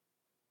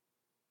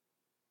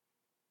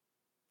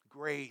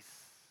 Grace.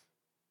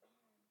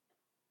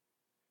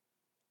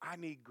 I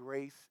need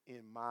grace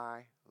in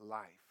my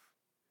life.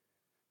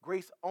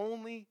 Grace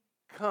only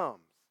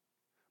comes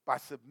by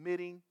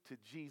submitting to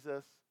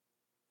Jesus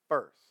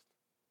first.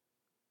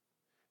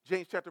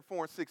 James chapter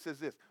 4 and 6 says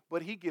this,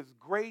 but he gives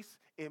grace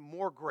and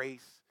more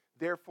grace.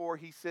 Therefore,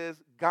 he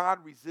says, God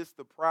resists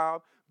the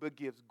proud, but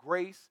gives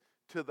grace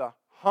to the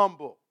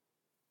humble.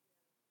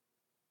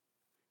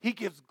 He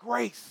gives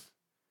grace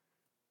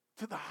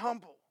to the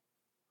humble.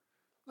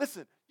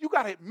 Listen, you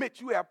got to admit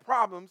you have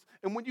problems,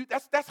 and when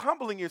that's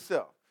humbling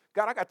yourself.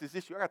 God, I got this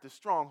issue. I got this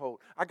stronghold.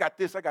 I got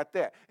this. I got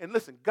that. And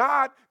listen,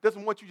 God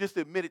doesn't want you just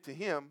to admit it to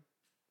him.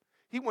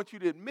 He wants you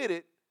to admit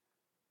it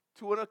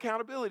to an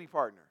accountability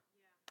partner.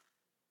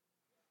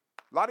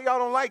 A lot of y'all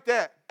don't like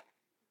that.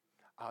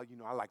 Oh,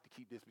 I like to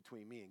keep this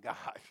between me and God.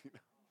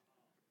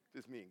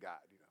 Just me and God,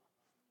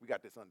 We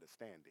got this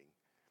understanding.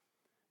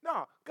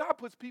 No, God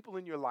puts people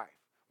in your life.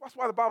 That's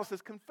why the Bible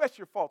says, confess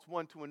your faults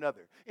one to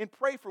another and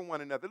pray for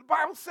one another. The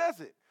Bible says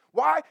it.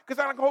 Why?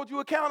 Because I can hold you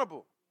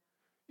accountable.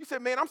 You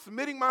said, man, I'm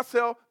submitting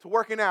myself to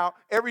working out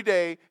every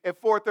day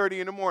at 4:30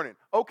 in the morning.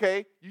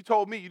 Okay, you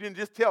told me. You didn't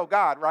just tell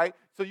God, right?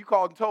 So you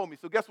called and told me.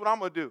 So guess what I'm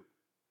going to do?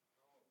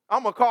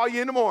 I'm going to call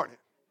you in the morning.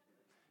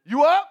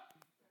 You up?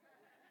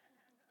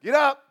 Get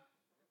up.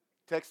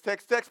 Text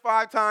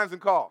 5 times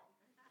and call.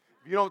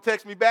 If you don't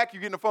text me back,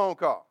 you're getting a phone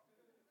call.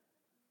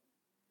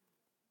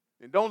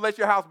 And don't let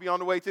your house be on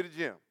the way to the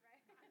gym.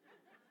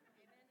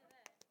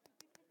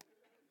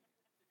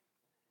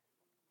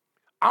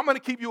 I'm going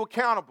to keep you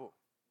accountable.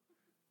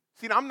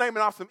 See, I'm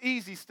naming off some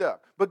easy stuff.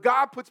 But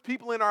God puts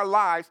people in our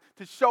lives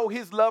to show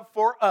his love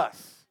for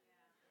us.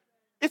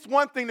 It's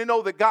one thing to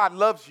know that God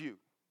loves you.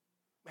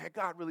 Man,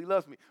 God really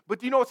loves me. But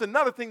it's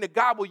another thing that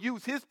God will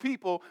use his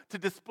people to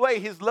display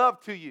his love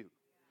to you.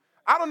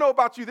 I don't know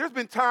about you. There's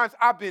been times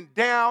I've been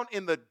down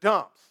in the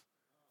dumps.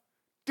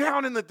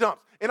 Down in the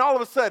dumps. And all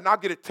of a sudden, I'll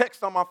get a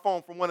text on my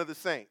phone from one of the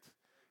saints.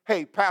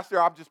 Hey, Pastor,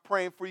 I'm just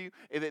praying for you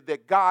and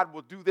that God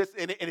will do this.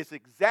 And it's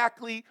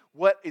exactly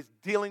what is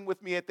dealing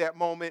with me at that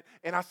moment.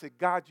 And I said,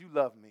 God, you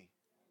love me.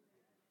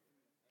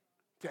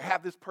 To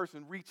have this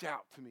person reach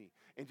out to me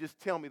and just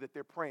tell me that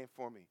they're praying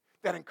for me.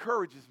 That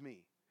encourages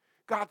me.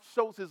 God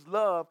shows his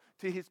love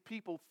to his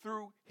people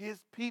through his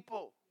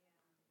people.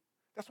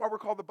 That's why we're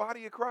called the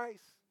body of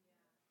Christ.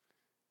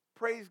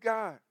 Praise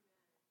God.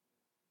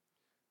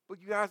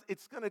 But you guys,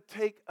 it's going to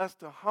take us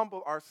to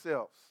humble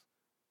ourselves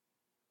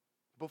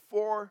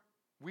before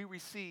we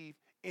receive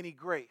any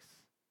grace.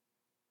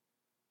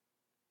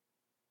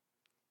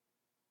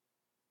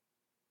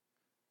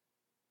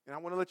 And I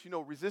want to let you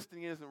know,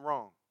 resisting isn't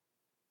wrong.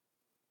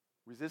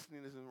 Resisting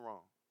isn't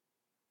wrong.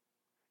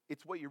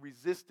 It's what you're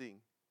resisting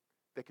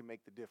that can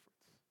make the difference.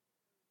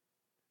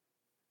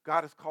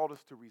 God has called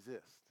us to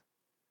resist.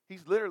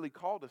 He's literally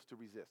called us to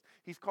resist.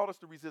 He's called us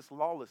to resist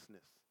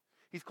lawlessness.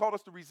 He's called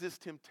us to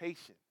resist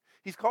temptation.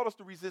 He's called us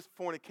to resist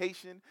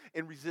fornication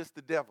and resist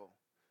the devil.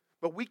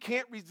 But we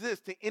can't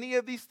resist to any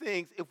of these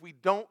things if we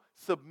don't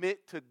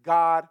submit to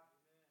God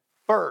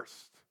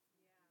first.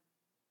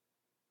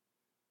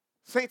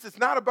 Saints, it's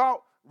not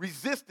about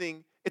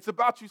resisting. It's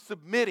about you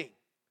submitting.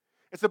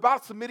 It's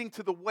about submitting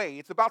to the way.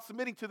 It's about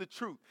submitting to the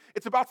truth.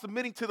 It's about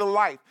submitting to the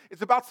life.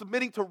 It's about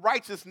submitting to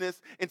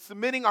righteousness and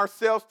submitting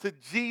ourselves to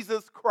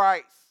Jesus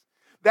Christ.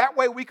 That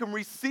way we can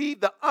receive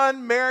the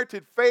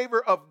unmerited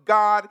favor of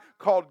God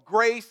called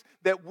grace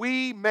that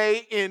we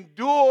may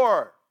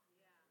endure.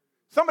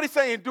 Somebody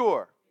say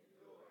endure.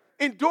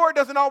 Endure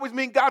doesn't always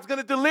mean God's going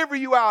to deliver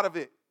you out of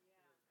it.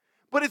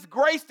 But it's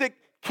grace that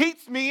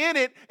keeps me in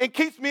it and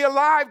keeps me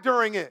alive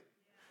during it.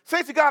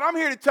 Saints of God, I'm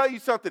here to tell you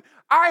something.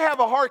 I have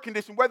a heart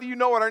condition, whether you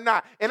know it or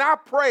not. And I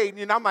prayed,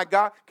 and I'm like,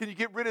 God, can you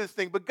get rid of this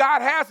thing? But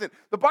God hasn't.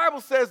 The Bible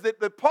says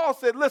that Paul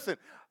said, listen,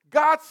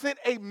 God sent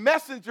a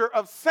messenger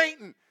of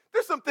Satan.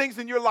 There's some things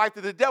in your life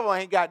that the devil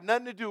ain't got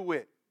nothing to do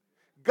with.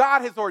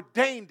 God has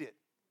ordained it.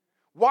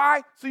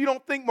 Why? So you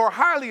don't think more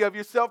highly of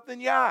yourself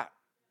than you ought.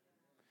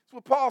 That's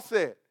what Paul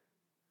said.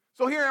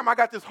 So here I am, I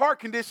got this heart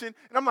condition,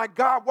 and I'm like,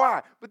 God,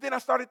 why? But then I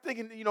started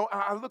thinking,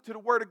 I looked to the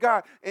Word of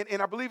God,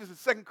 and I believe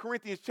it's in 2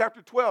 Corinthians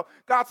chapter 12.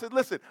 God said,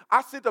 listen,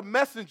 I sent a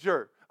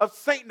messenger of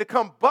Satan to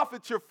come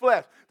buffet your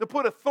flesh, to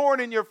put a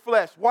thorn in your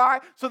flesh. Why?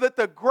 So that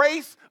the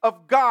grace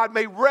of God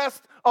may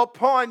rest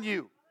upon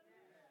you.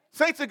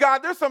 Saints of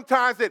God, there's some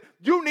times that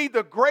you need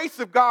the grace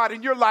of God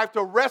in your life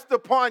to rest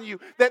upon you.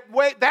 That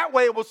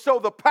way it will show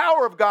the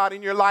power of God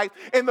in your life,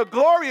 and the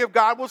glory of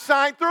God will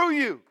shine through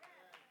you.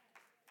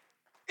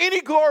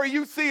 Any glory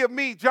you see of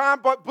me,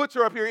 John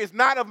Butcher up here, is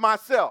not of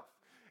myself.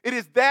 It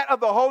is that of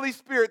the Holy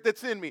Spirit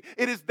that's in me.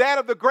 It is that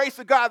of the grace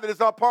of God that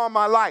is upon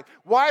my life.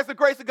 Why is the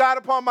grace of God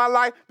upon my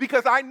life?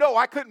 Because I know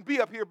I couldn't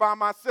be up here by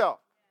myself.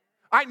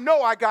 I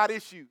know I got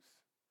issues.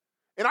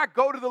 And I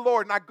go to the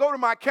Lord and I go to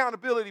my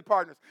accountability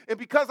partners. And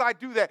because I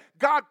do that,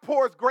 God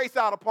pours grace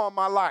out upon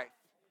my life.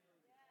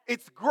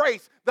 It's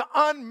grace, the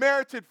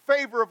unmerited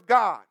favor of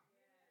God.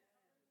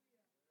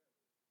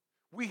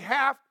 We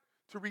have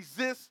to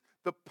resist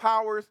the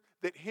powers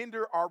that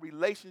hinder our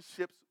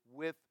relationships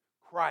with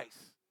Christ.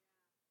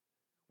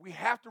 We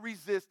have to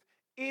resist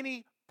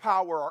any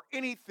power or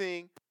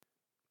anything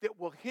that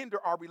will hinder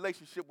our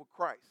relationship with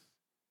Christ.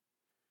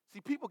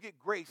 See, people get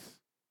grace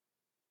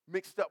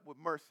mixed up with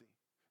mercy.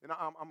 And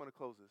I'm going to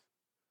close this.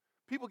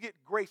 People get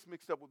grace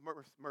mixed up with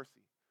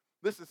mercy.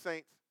 Listen,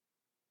 saints,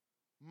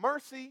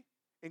 mercy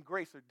and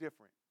grace are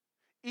different,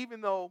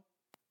 even though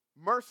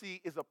mercy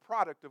is a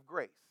product of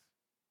grace.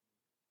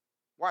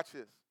 Watch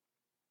this.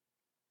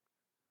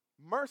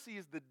 Mercy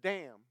is the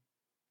dam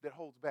that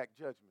holds back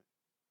judgment.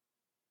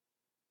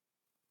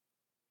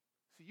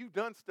 See, you've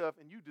done stuff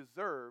and you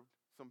deserved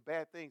some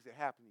bad things that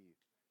happened to you.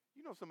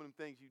 You know some of them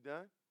things you've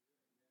done.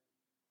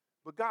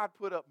 But God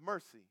put up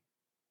mercy,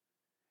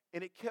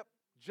 and it kept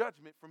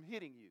judgment from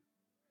hitting you.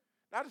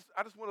 Now,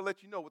 I just want to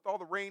let you know, with all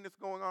the rain that's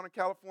going on in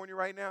California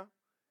right now,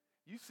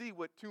 you see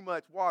what too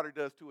much water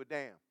does to a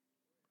dam.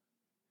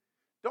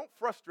 Don't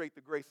frustrate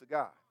the grace of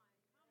God,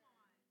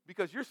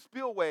 because your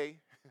spillway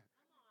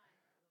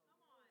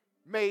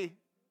may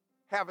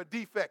have a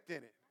defect in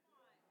it.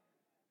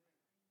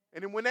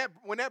 And then when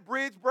that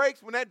bridge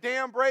breaks, when that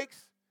dam breaks,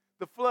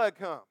 the flood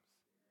comes.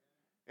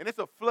 And it's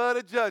a flood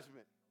of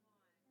judgment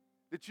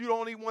that you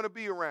don't even want to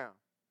be around.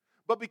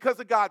 But because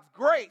of God's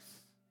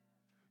grace,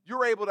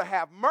 you're able to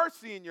have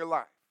mercy in your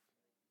life.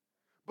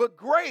 But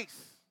grace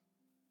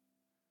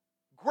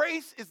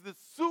is the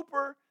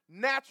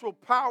supernatural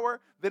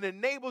power that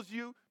enables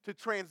you to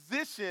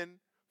transition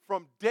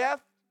from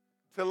death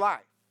to life.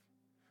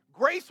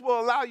 Grace will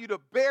allow you to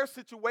bear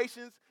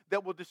situations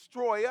that will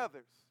destroy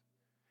others.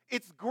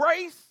 It's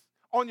grace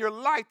on your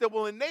life that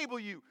will enable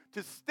you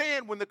to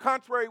stand when the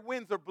contrary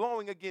winds are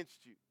blowing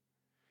against you.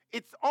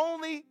 It's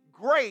only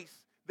grace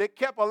that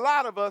kept a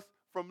lot of us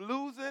from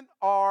losing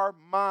our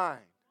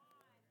mind.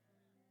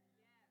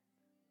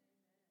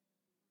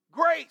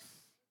 Grace.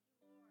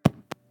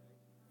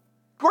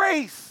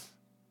 Grace.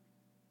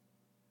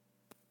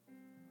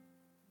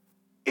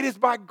 It is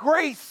by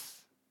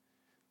grace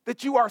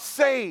that you are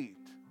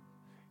saved,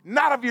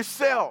 not of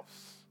yourselves.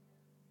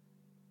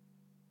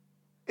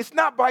 It's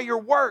not by your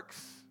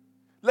works,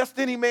 lest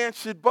any man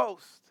should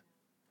boast.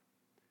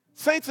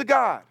 Saints of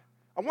God,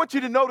 I want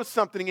you to notice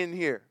something in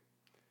here.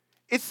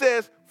 It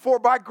says, for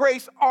by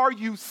grace are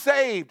you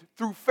saved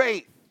through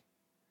faith.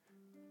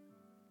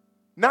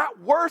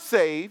 Not were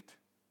saved,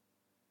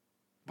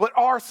 but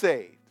are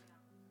saved.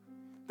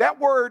 That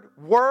word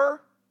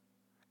were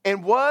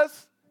and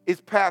was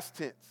is past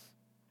tense.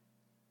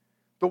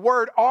 The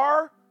word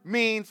are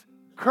means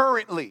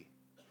currently.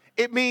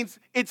 It means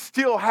it's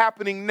still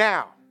happening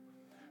now.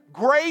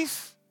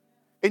 Grace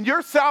and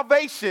your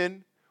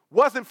salvation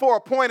wasn't for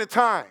a point of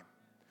time.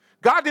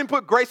 God didn't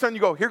put grace on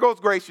you, go, here goes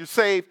grace, you're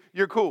saved,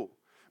 you're cool.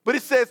 But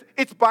it says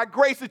it's by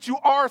grace that you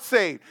are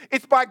saved.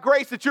 It's by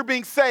grace that you're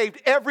being saved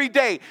every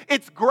day.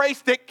 It's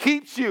grace that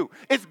keeps you.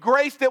 It's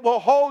grace that will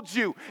hold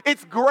you.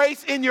 It's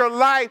grace in your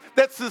life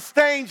that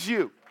sustains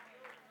you.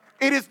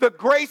 It is the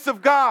grace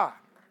of God.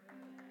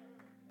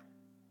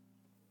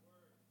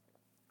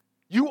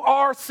 You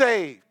are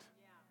saved.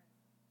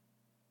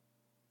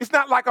 It's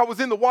not like I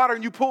was in the water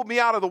and you pulled me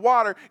out of the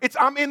water.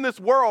 I'm in this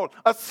world,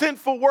 a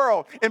sinful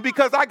world. And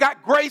because I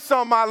got grace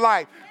on my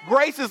life,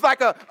 grace is like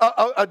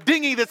a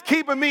dinghy that's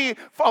keeping me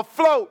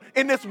afloat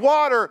in this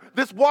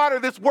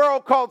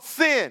world called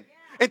sin.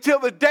 Until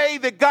the day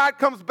that God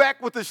comes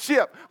back with the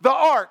ship, the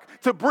ark,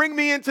 to bring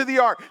me into the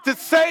ark, to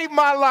save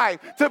my life,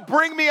 to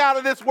bring me out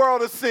of this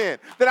world of sin,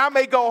 that I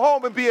may go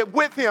home and be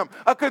with him,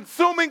 a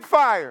consuming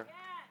fire.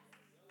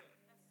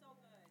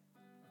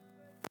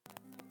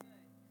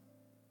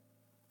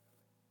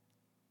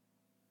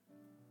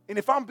 And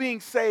if I'm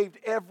being saved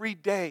every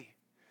day,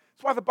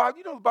 that's why the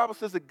Bible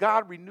says that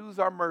God renews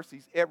our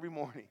mercies every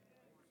morning.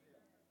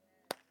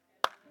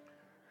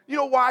 You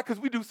know why? Because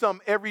we do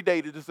something every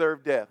day to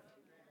deserve death.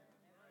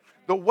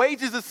 The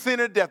wages of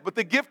sin are death, but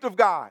the gift of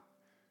God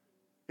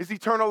is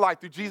eternal life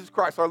through Jesus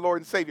Christ, our Lord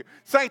and Savior.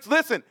 Saints,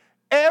 listen,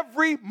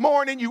 every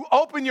morning you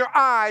open your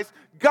eyes,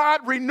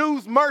 God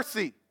renews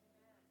mercy.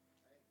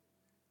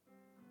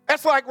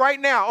 That's like right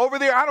now, over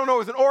there, I don't know,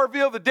 is it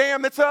Oroville, the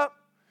dam that's up?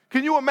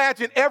 Can you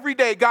imagine every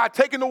day God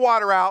taking the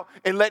water out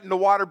and letting the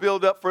water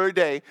build up for a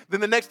day? Then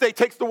the next day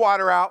takes the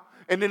water out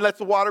and then lets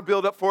the water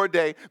build up for a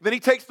day. Then he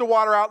takes the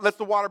water out, lets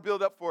the water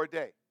build up for a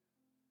day.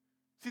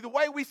 See, the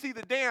way we see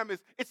the dam is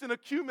it's an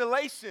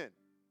accumulation.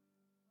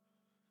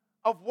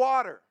 of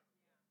water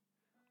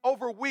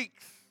over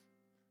weeks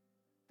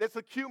that's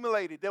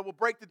accumulated that will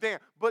break the dam.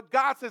 But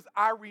God says,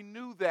 I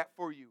renew that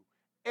for you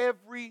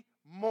every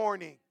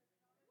morning.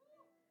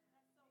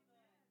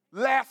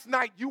 Last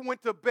night you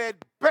went to bed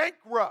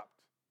bankrupt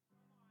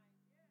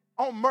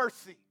on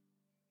mercy.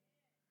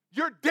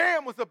 Your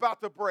dam was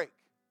about to break.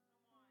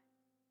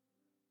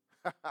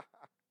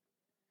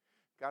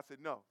 God said,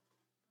 no,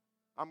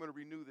 I'm going to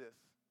renew this.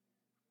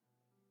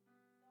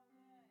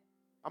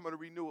 I'm going to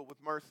renew it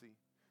with mercy.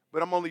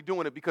 But I'm only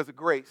doing it because of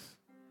grace.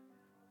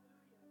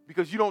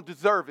 Because you don't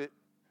deserve it,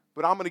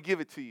 but I'm going to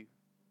give it to you.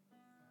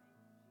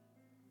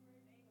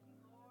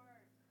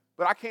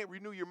 But I can't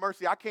renew your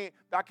mercy. I can't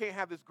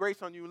have this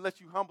grace on you unless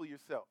you humble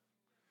yourself,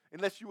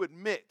 unless you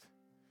admit.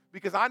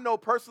 Because I know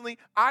personally,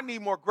 I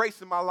need more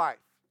grace in my life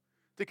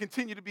to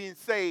continue to be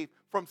saved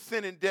from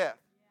sin and death.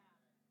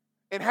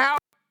 And how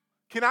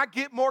can I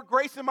get more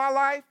grace in my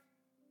life?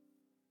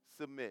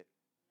 Submit.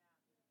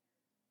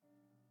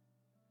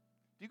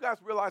 Do you guys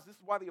realize this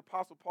is why the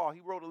Apostle Paul, he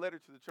wrote a letter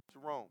to the church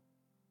of Rome,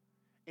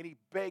 and he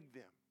begged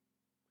them.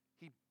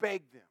 He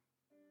begged them.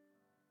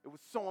 It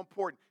was so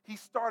important. He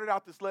started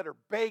out this letter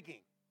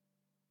begging.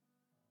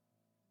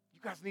 You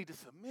guys need to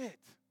submit.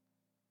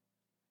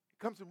 It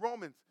comes in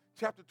Romans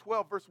chapter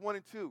 12, verse 1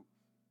 and 2.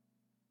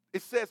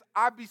 It says,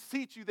 I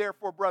beseech you,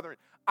 therefore, brethren,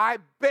 I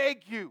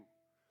beg you,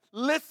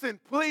 listen,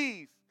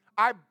 please,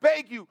 I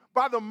beg you,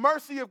 by the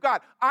mercy of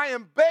God, I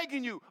am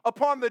begging you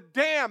upon the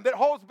dam that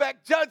holds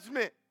back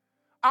judgment.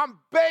 I'm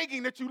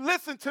begging that you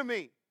listen to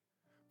me.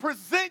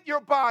 Present your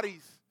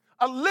bodies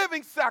a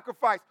living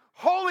sacrifice,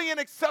 holy and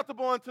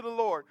acceptable unto the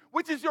Lord,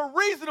 which is your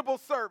reasonable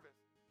service.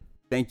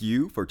 Thank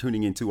you for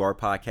tuning into our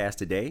podcast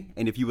today.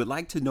 And if you would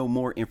like to know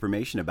more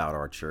information about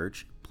our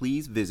church,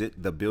 please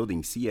visit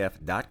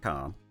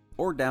thebuildingcf.com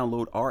or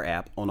download our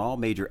app on all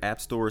major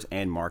app stores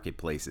and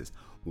marketplaces.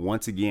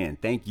 Once again,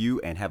 thank you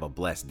and have a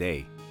blessed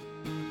day.